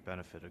future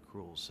benefit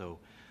accruals. So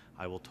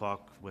I will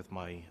talk with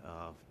my,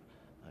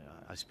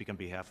 I speak on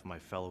behalf of my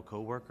fellow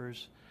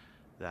coworkers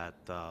that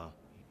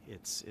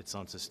it's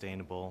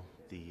unsustainable,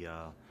 the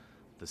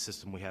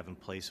system we have in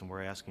place, and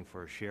we're asking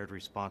for a shared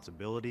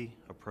responsibility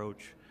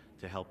approach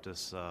to help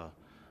this, to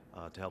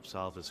help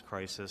solve this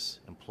crisis,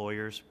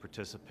 employers,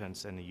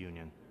 participants, and the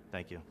union.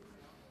 Thank you.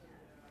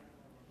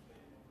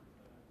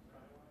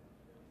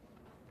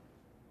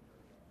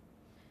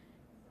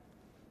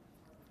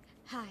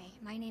 Hi,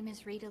 my name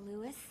is Rita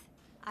Lewis.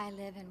 I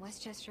live in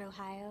Westchester,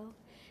 Ohio,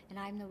 and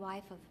I'm the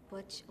wife of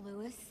Butch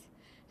Lewis,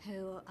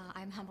 who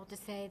I'm humbled to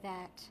say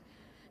that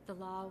the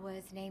law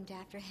was named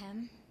after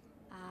him.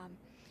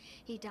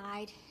 He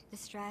died the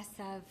stress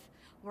of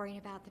worrying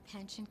about the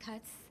pension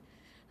cuts.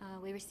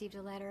 We received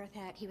a letter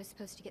that he was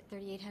supposed to get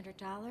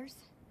 $3,800.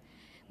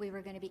 We were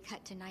going to be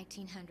cut to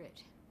 $1,900.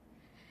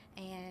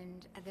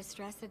 And the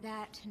stress of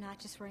that, not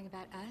just worrying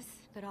about us,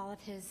 but all of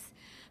his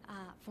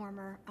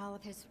all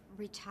of his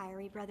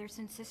retiree brothers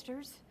and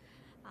sisters,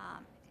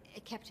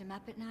 it kept him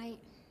up at night.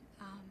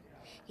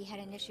 He had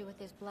an issue with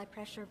his blood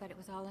pressure, but it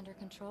was all under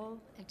control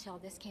until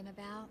this came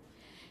about.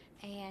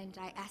 And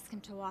I asked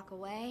him to walk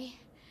away,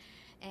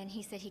 and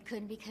he said he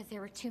couldn't because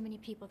there were too many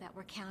people that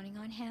were counting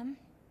on him.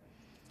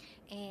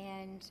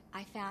 And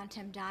I found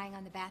him dying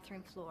on the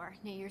bathroom floor,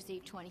 New Year's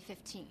Eve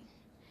 2015.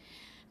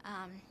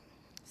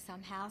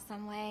 Somehow,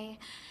 some way,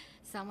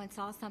 someone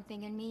saw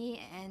something in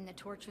me, and the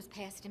torch was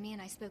passed to me,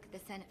 and I spoke at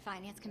the Senate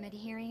Finance Committee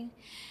hearing,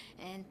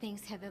 and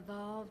things have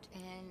evolved,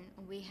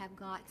 and we have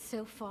got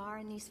so far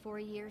in these 4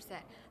 years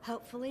that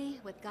hopefully,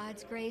 with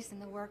God's grace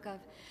and the work of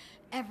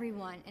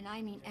everyone, and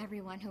I mean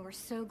everyone, who are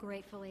so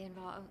gratefully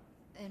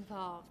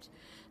involved,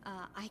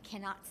 I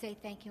cannot say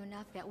thank you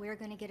enough that we're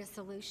going to get a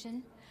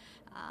solution.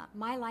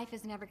 My life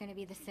is never going to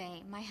be the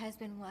same. My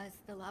husband was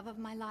the love of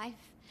my life.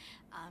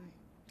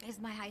 Is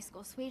my high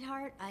school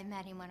sweetheart. I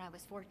met him when I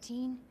was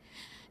 14,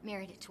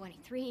 married at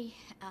 23,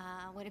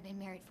 would have been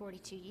married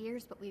 42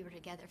 years, but we were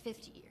together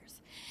 50 years.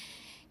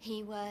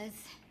 He was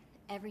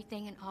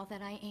everything and all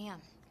that I am.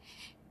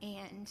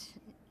 And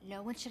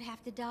no one should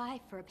have to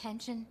die for a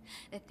pension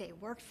that they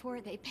worked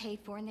for, they paid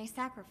for, and they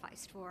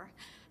sacrificed for.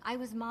 I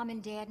was mom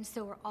and dad, and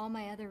so were all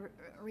my other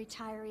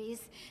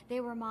retirees.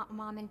 They were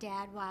mom and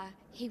dad while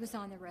he was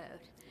on the road.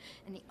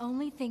 And the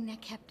only thing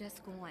that kept us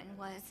going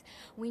was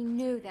we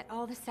knew that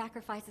all the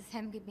sacrifices,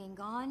 him being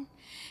gone,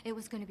 it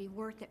was going to be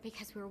worth it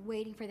because we were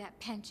waiting for that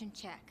pension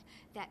check,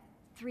 that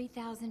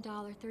 $3,000,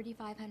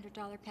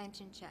 $3,500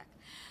 pension check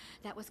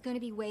that was going to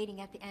be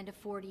waiting at the end of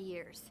 40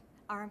 years.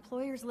 Our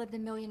employers live the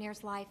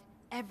millionaire's life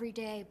every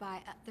day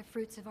by the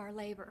fruits of our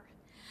labor.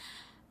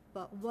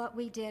 But what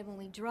we did when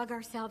we drug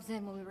ourselves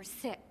in when we were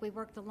sick, we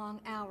worked the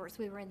long hours,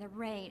 we were in the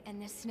rain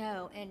and the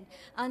snow and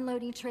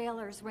unloading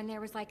trailers when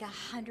there was like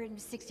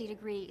 160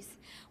 degrees.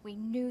 We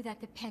knew that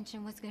the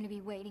pension was going to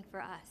be waiting for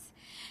us.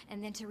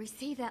 And then to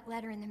receive that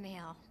letter in the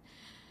mail,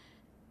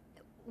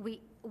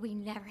 we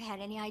never had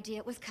any idea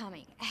it was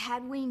coming.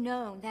 Had we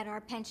known that our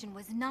pension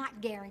was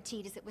not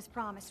guaranteed as it was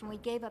promised when we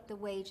gave up the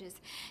wages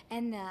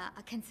and the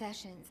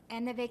concessions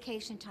and the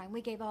vacation time,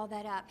 we gave all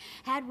that up.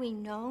 Had we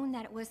known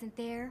that it wasn't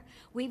there,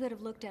 we would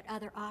have looked at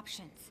other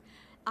options,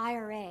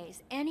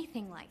 IRAs,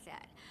 anything like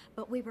that.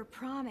 But we were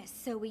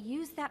promised, so we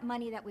used that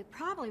money that we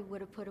probably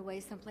would have put away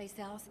someplace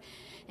else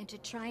into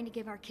trying to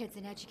give our kids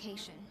an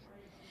education.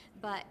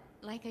 But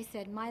like I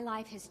said, my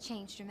life has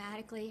changed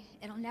dramatically.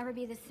 It'll never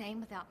be the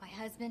same without my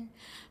husband.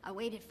 I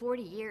waited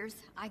 40 years.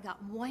 I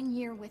got 1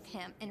 year with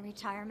him in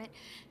retirement,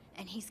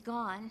 and he's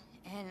gone,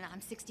 and I'm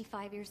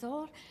 65 years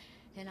old,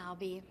 and I'll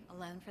be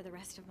alone for the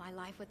rest of my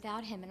life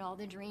without him, and all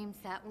the dreams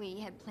that we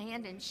had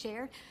planned and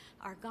shared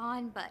are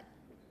gone. But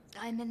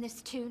I'm in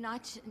this too,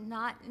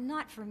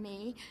 not for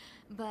me,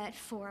 but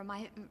for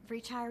my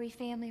retiree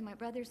family, my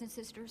brothers and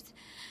sisters,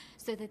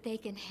 so that they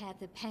can have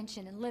the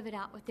pension and live it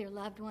out with their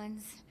loved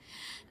ones,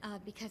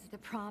 because of the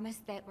promise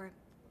that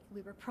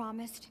we were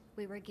promised,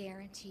 we were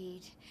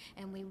guaranteed,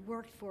 and we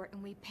worked for it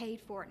and we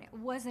paid for it, and it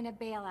wasn't a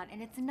bailout,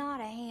 and it's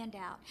not a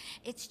handout.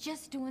 It's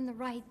just doing the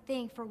right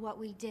thing for what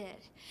we did,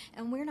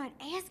 and we're not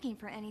asking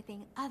for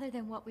anything other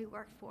than what we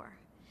worked for.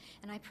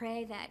 And I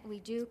pray that we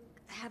do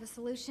have a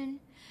solution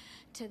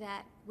to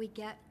that, we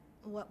get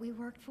what we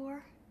worked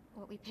for,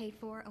 what we paid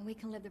for, and we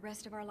can live the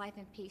rest of our life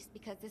in peace,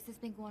 because this has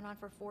been going on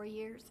for 4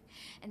 years,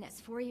 and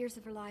that's 4 years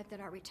of our life that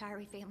our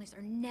retiree families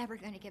are never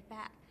going to get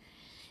back.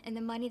 And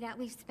the money that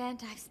we've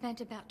spent, I've spent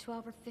about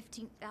 $12,000 or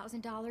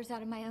 $15,000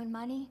 out of my own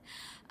money,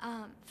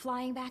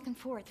 flying back and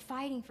forth,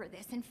 fighting for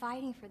this and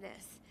fighting for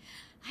this.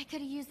 I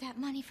could have used that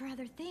money for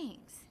other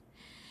things.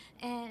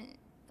 And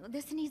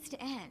this needs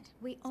to end.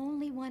 We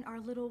only want our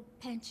little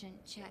pension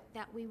check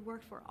that we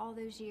worked for all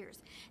those years.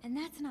 And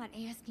that's not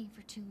asking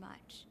for too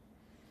much.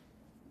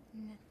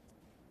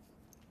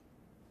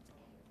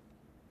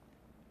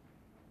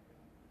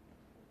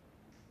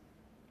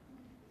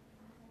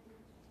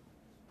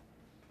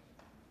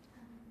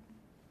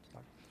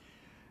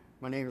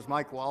 My name is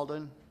Mike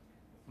Walden.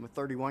 I'm a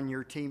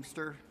 31-year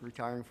Teamster,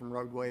 retiring from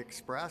Roadway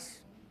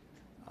Express.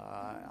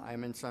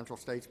 I'm in Central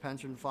States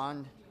Pension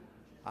Fund.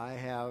 I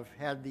have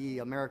had the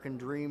American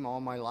dream all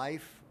my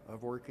life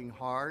of working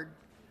hard,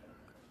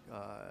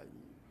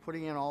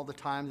 putting in all the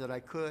time that I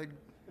could,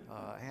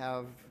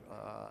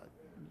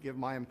 give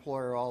my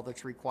employer all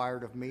that's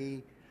required of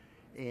me,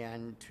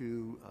 and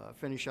to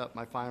finish up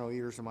my final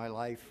years of my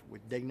life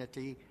with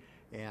dignity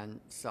and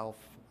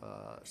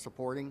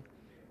self-supporting.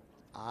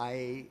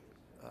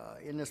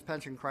 In this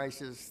pension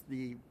crisis,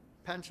 the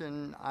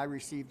pension I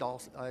received,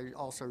 I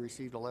also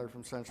received a letter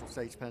from Central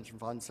States Pension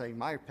Fund saying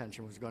my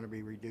pension was going to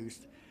be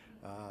reduced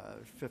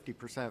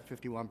 50%,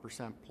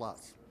 51%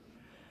 plus.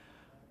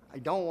 I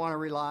don't want to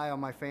rely on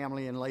my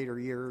family in later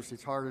years.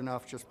 It's hard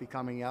enough just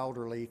becoming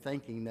elderly,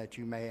 thinking that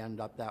you may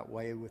end up that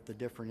way with the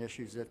different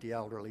issues that the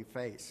elderly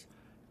face.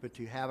 But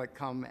to have it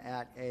come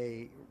at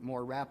a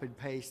more rapid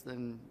pace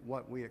than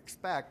what we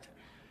expect,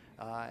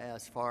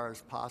 as far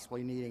as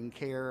possibly needing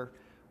care,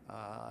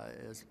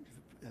 as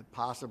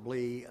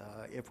possibly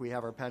if we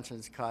have our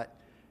pensions cut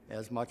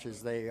as much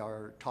as they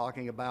are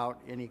talking about,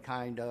 any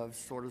kind of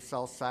sort of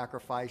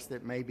self-sacrifice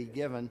that may be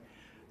given,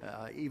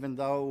 even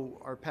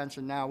though our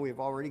pension now, we've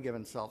already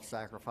given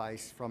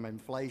self-sacrifice from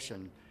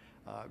inflation.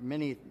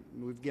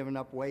 We've given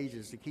up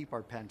wages to keep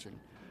our pension.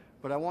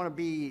 But I want to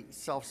be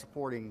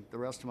self-supporting the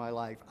rest of my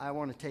life. I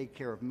want to take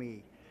care of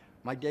me.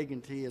 My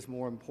dignity is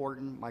more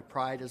important. My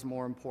pride is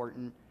more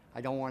important.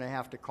 I don't want to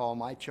have to call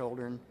my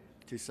children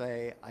to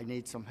say, I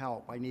need some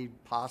help. I need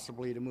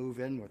possibly to move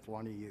in with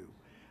one of you,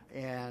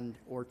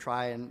 or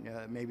try and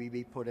maybe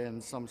be put in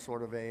some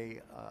sort of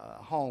a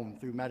home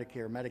through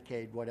Medicare,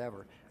 Medicaid,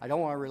 whatever. I don't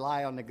want to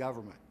rely on the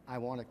government. I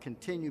want to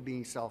continue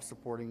being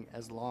self-supporting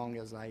as long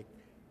as I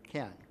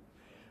can.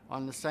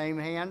 On the same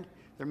hand,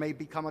 there may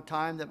become a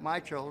time that my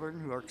children,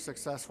 who are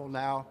successful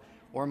now,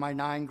 or my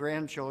 9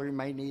 grandchildren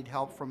may need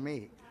help from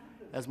me.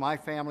 As my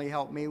family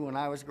helped me when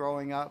I was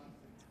growing up,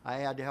 I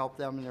had to help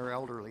them in their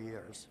elderly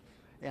years.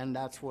 And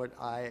that's what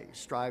I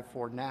strive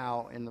for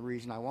now, and the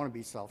reason I want to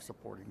be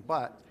self-supporting.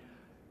 But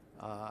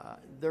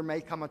there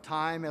may come a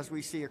time, as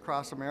we see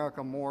across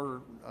America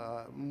more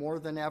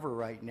than ever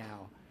right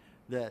now,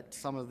 that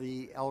some of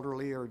the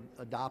elderly are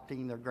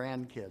adopting their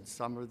grandkids.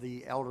 Some of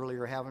the elderly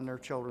are having their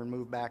children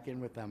move back in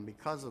with them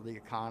because of the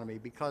economy,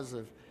 because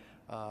of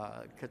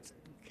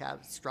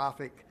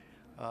catastrophic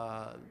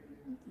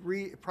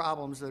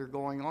problems that are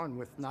going on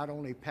with not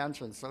only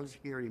pensions, Social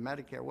Security,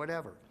 Medicare,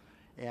 whatever.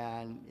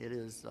 And it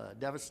is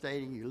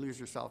devastating. You lose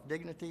your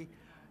self-dignity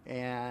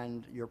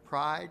and your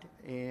pride,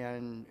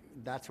 and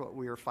that's what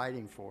we are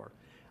fighting for.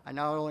 I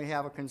not only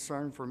have a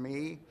concern for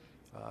me,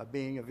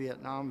 being a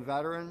Vietnam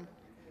veteran,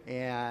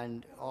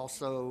 and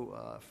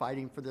also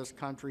fighting for this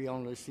country,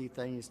 only to see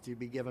things to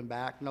be given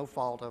back, no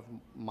fault of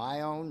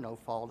my own, no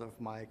fault of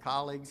my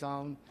colleagues'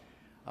 own,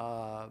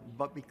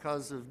 but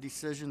because of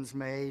decisions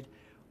made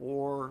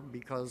or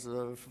because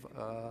of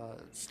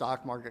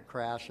stock market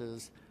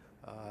crashes,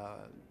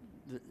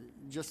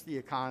 just the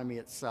economy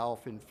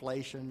itself,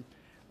 inflation.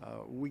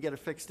 We get a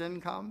fixed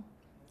income,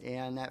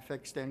 and that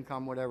fixed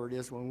income, whatever it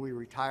is, when we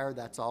retire,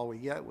 that's all we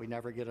get. We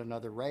never get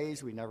another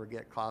raise. We never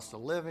get cost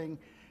of living.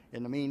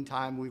 In the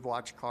meantime, we've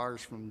watched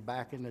cars from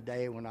back in the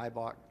day when I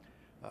bought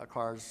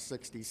cars,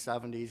 60s,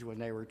 70s, when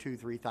they were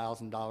 $2,000,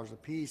 $3,000 a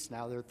piece.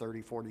 Now they're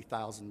 $30,000,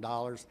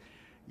 $40,000.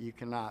 You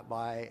cannot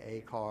buy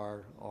a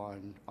car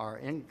on our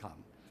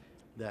income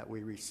that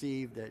we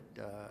receive, that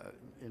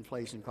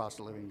inflation, cost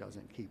of living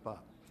doesn't keep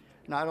up.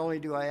 Not only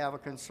do I have a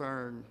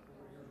concern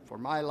for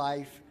my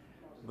life,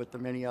 but the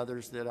many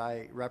others that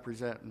I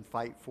represent and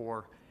fight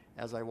for,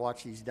 as I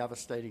watch these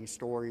devastating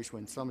stories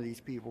when some of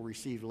these people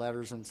received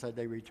letters and said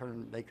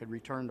they could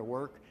return to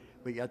work,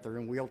 but yet they're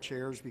in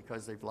wheelchairs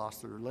because they've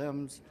lost their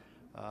limbs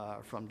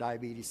from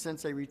diabetes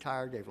since they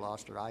retired. They've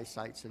lost their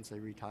eyesight since they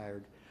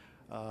retired.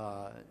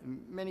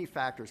 Many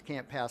factors,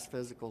 can't pass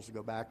physicals to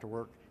go back to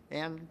work,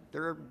 and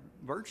there are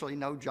virtually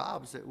no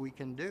jobs that we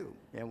can do,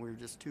 and we're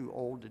just too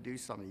old to do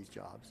some of these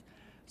jobs.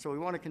 So we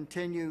want to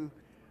continue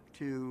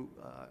to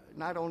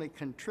not only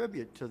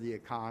contribute to the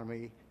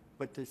economy,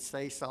 but to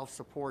stay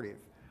self-supportive.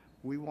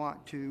 We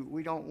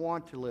don't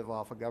want to live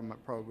off of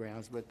government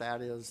programs, but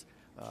that is,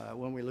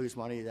 when we lose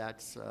money,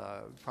 that's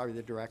probably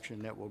the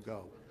direction that we'll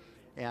go.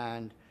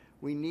 And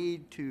we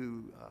need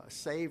to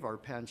save our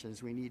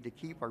pensions. We need to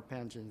keep our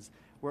pensions.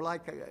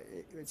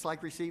 It's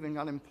like receiving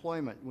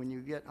unemployment. When you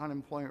get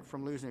unemployment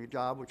from losing a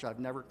job, which I've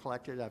never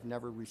collected, I've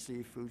never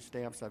received food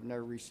stamps, I've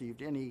never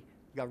received any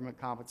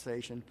government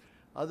compensation.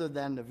 other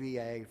than the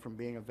VA from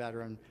being a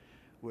veteran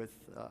with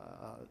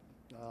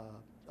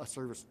a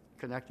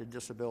service-connected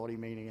disability,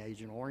 meaning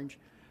Agent Orange.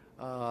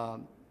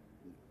 I've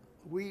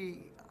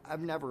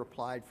never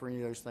applied for any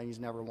of those things,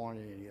 never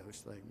wanted any of those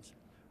things.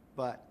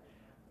 But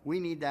we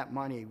need that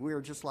money.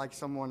 We're just like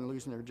someone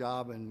losing their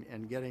job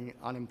and getting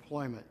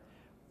unemployment.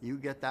 You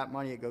get that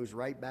money, it goes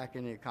right back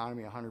in the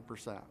economy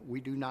 100%.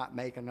 We do not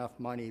make enough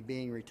money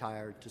being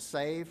retired to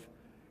save.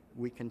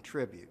 We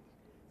contribute,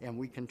 and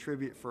we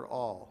contribute for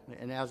all.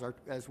 And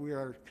as we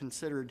are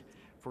considered,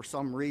 for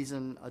some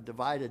reason, a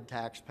divided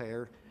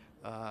taxpayer,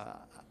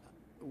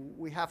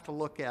 we have to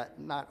look at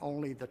not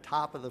only the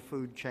top of the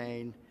food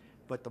chain,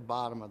 but the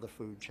bottom of the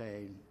food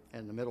chain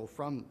and the middle,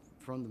 from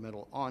the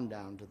middle on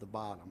down to the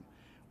bottom.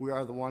 We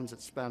are the ones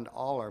that spend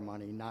all our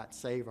money, not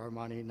save our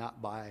money,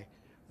 not buy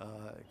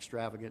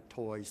extravagant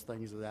toys,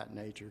 things of that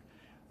nature.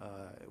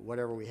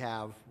 Whatever we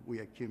have, we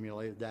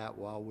accumulated that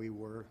while we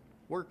were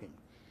working.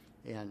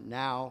 And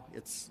now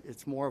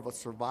it's more of a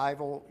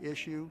survival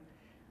issue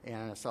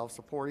and a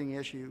self-supporting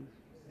issue,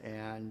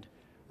 and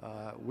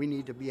we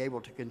need to be able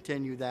to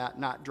continue that,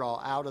 not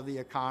draw out of the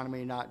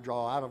economy, not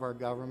draw out of our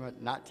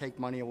government, not take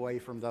money away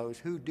from those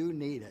who do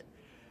need it.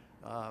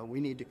 We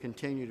need to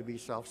continue to be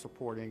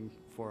self-supporting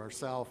for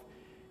ourselves,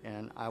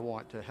 and I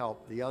want to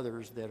help the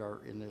others that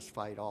are in this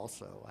fight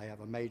also. I have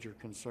a major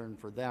concern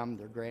for them,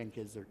 their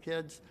grandkids, their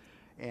kids,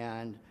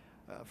 and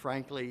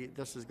frankly,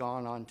 this has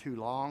gone on too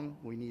long.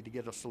 We need to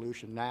get a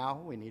solution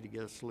now. We need to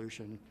get a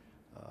solution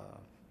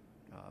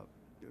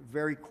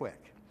very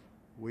quick.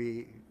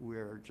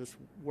 We're just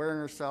wearing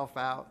ourselves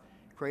out,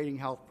 creating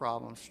health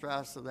problems,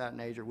 stress of that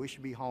nature. We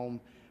should be home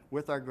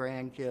with our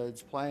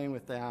grandkids, playing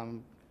with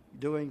them,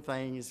 doing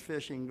things,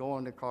 fishing,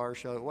 going to car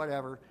shows,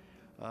 whatever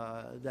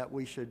that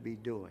we should be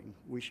doing.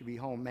 We should be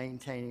home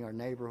maintaining our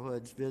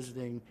neighborhoods,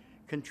 visiting,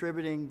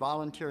 contributing,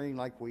 volunteering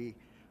like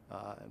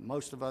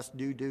most of us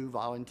do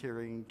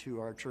volunteering to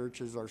our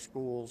churches, our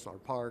schools, our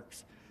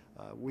parks.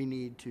 We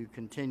need to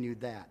continue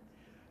that,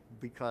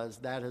 because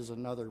that is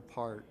another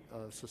part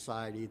of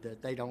society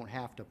that they don't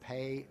have to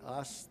pay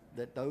us,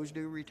 that those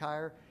do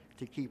retire,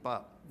 to keep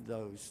up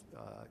those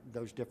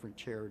different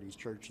charities,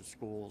 churches,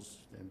 schools,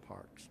 and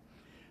parks.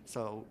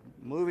 So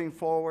moving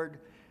forward,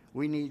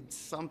 we need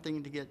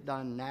something to get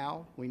done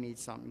now. We need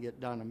something to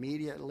get done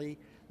immediately.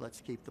 Let's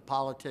keep the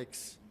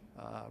politics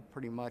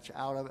pretty much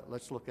out of it.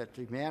 Let's look at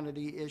the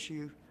humanity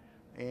issue,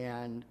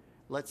 and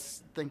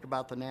let's think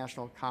about the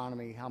national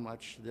economy, how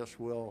much this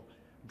will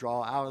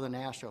draw out of the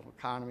national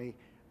economy,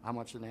 how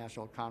much the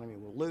national economy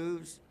will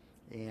lose,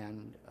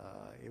 and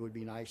it would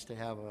be nice to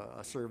have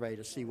a survey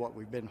to see what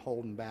we've been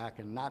holding back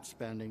and not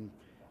spending,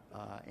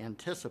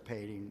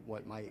 anticipating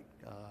what might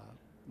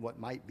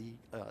be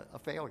a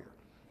failure.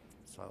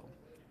 So,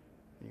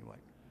 anyway.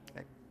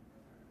 Okay.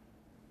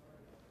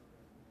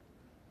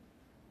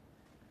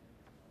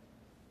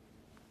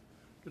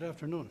 Good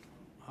afternoon.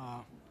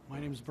 My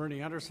name is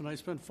Bernie Anderson. I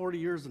spent 40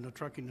 years in the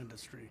trucking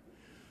industry.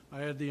 I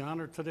had the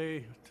honor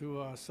today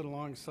to sit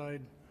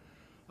alongside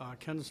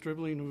Ken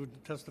Stribling, who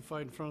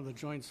testified in front of the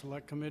Joint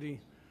Select Committee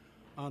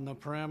on the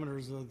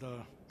parameters of the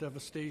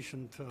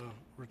devastation to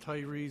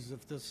retirees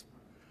if this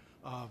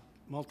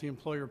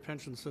multi-employer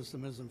pension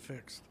system isn't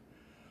fixed.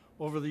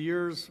 Over the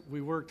years,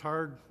 we worked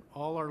hard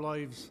all our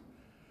lives.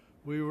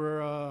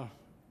 We're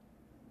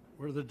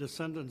the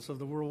descendants of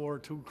the World War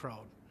II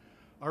crowd.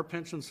 Our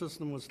pension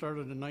system was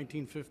started in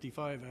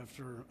 1955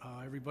 after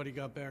everybody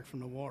got back from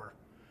the war.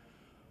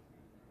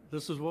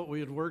 This is what we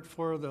had worked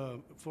for. The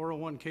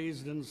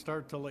 401ks didn't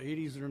start till the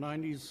 80s or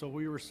 90s, so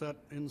we were set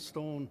in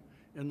stone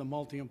in the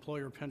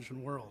multi-employer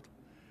pension world.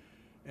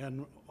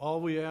 And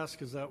all we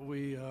ask is that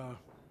we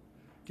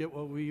get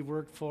what we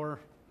worked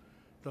for.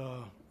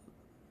 The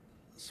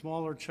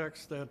smaller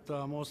checks that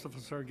most of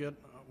us are getting,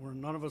 where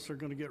none of us are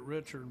going to get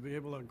rich or be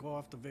able to go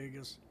off to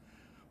Vegas,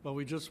 but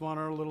we just want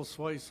our little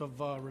slice of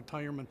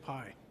retirement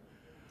pie.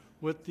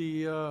 With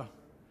the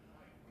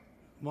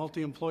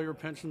multi-employer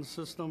pension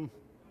system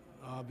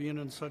being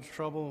in such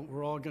trouble,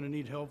 we're all going to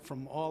need help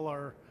from all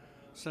our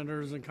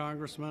senators and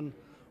congressmen.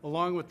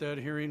 Along with that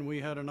hearing, we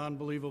had an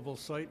unbelievable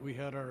sight. We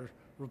had our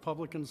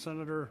Republican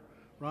Senator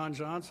Ron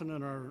Johnson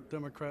and our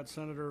Democrat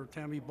Senator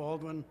Tammy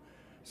Baldwin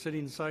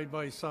sitting side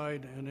by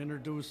side and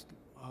introduced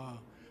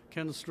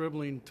Ken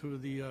Stribling to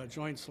the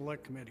Joint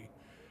Select Committee.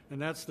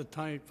 And that's the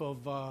type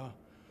of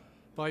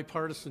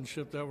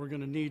bipartisanship that we're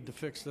going to need to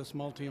fix this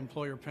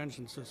multi-employer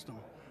pension system.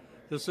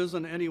 This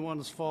isn't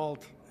anyone's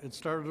fault. It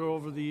started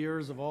over the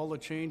years of all the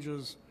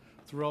changes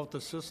throughout the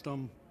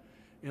system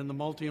in the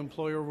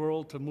multi-employer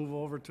world to move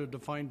over to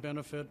defined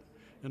benefit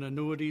and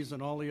annuities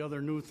and all the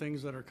other new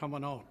things that are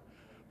coming out.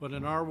 But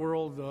in our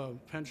world, the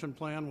pension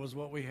plan was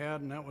what we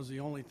had, and that was the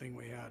only thing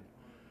we had.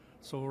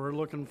 So we're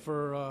looking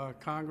for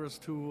Congress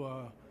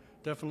to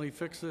definitely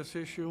fix this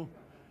issue,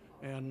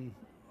 and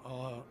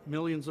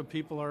millions of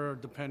people are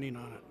depending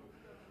on it.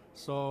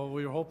 So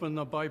we're hoping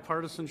the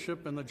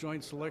bipartisanship and the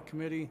Joint Select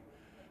Committee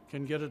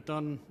can get it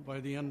done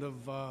by the end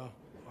of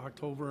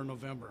October or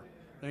November.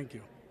 Thank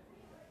you.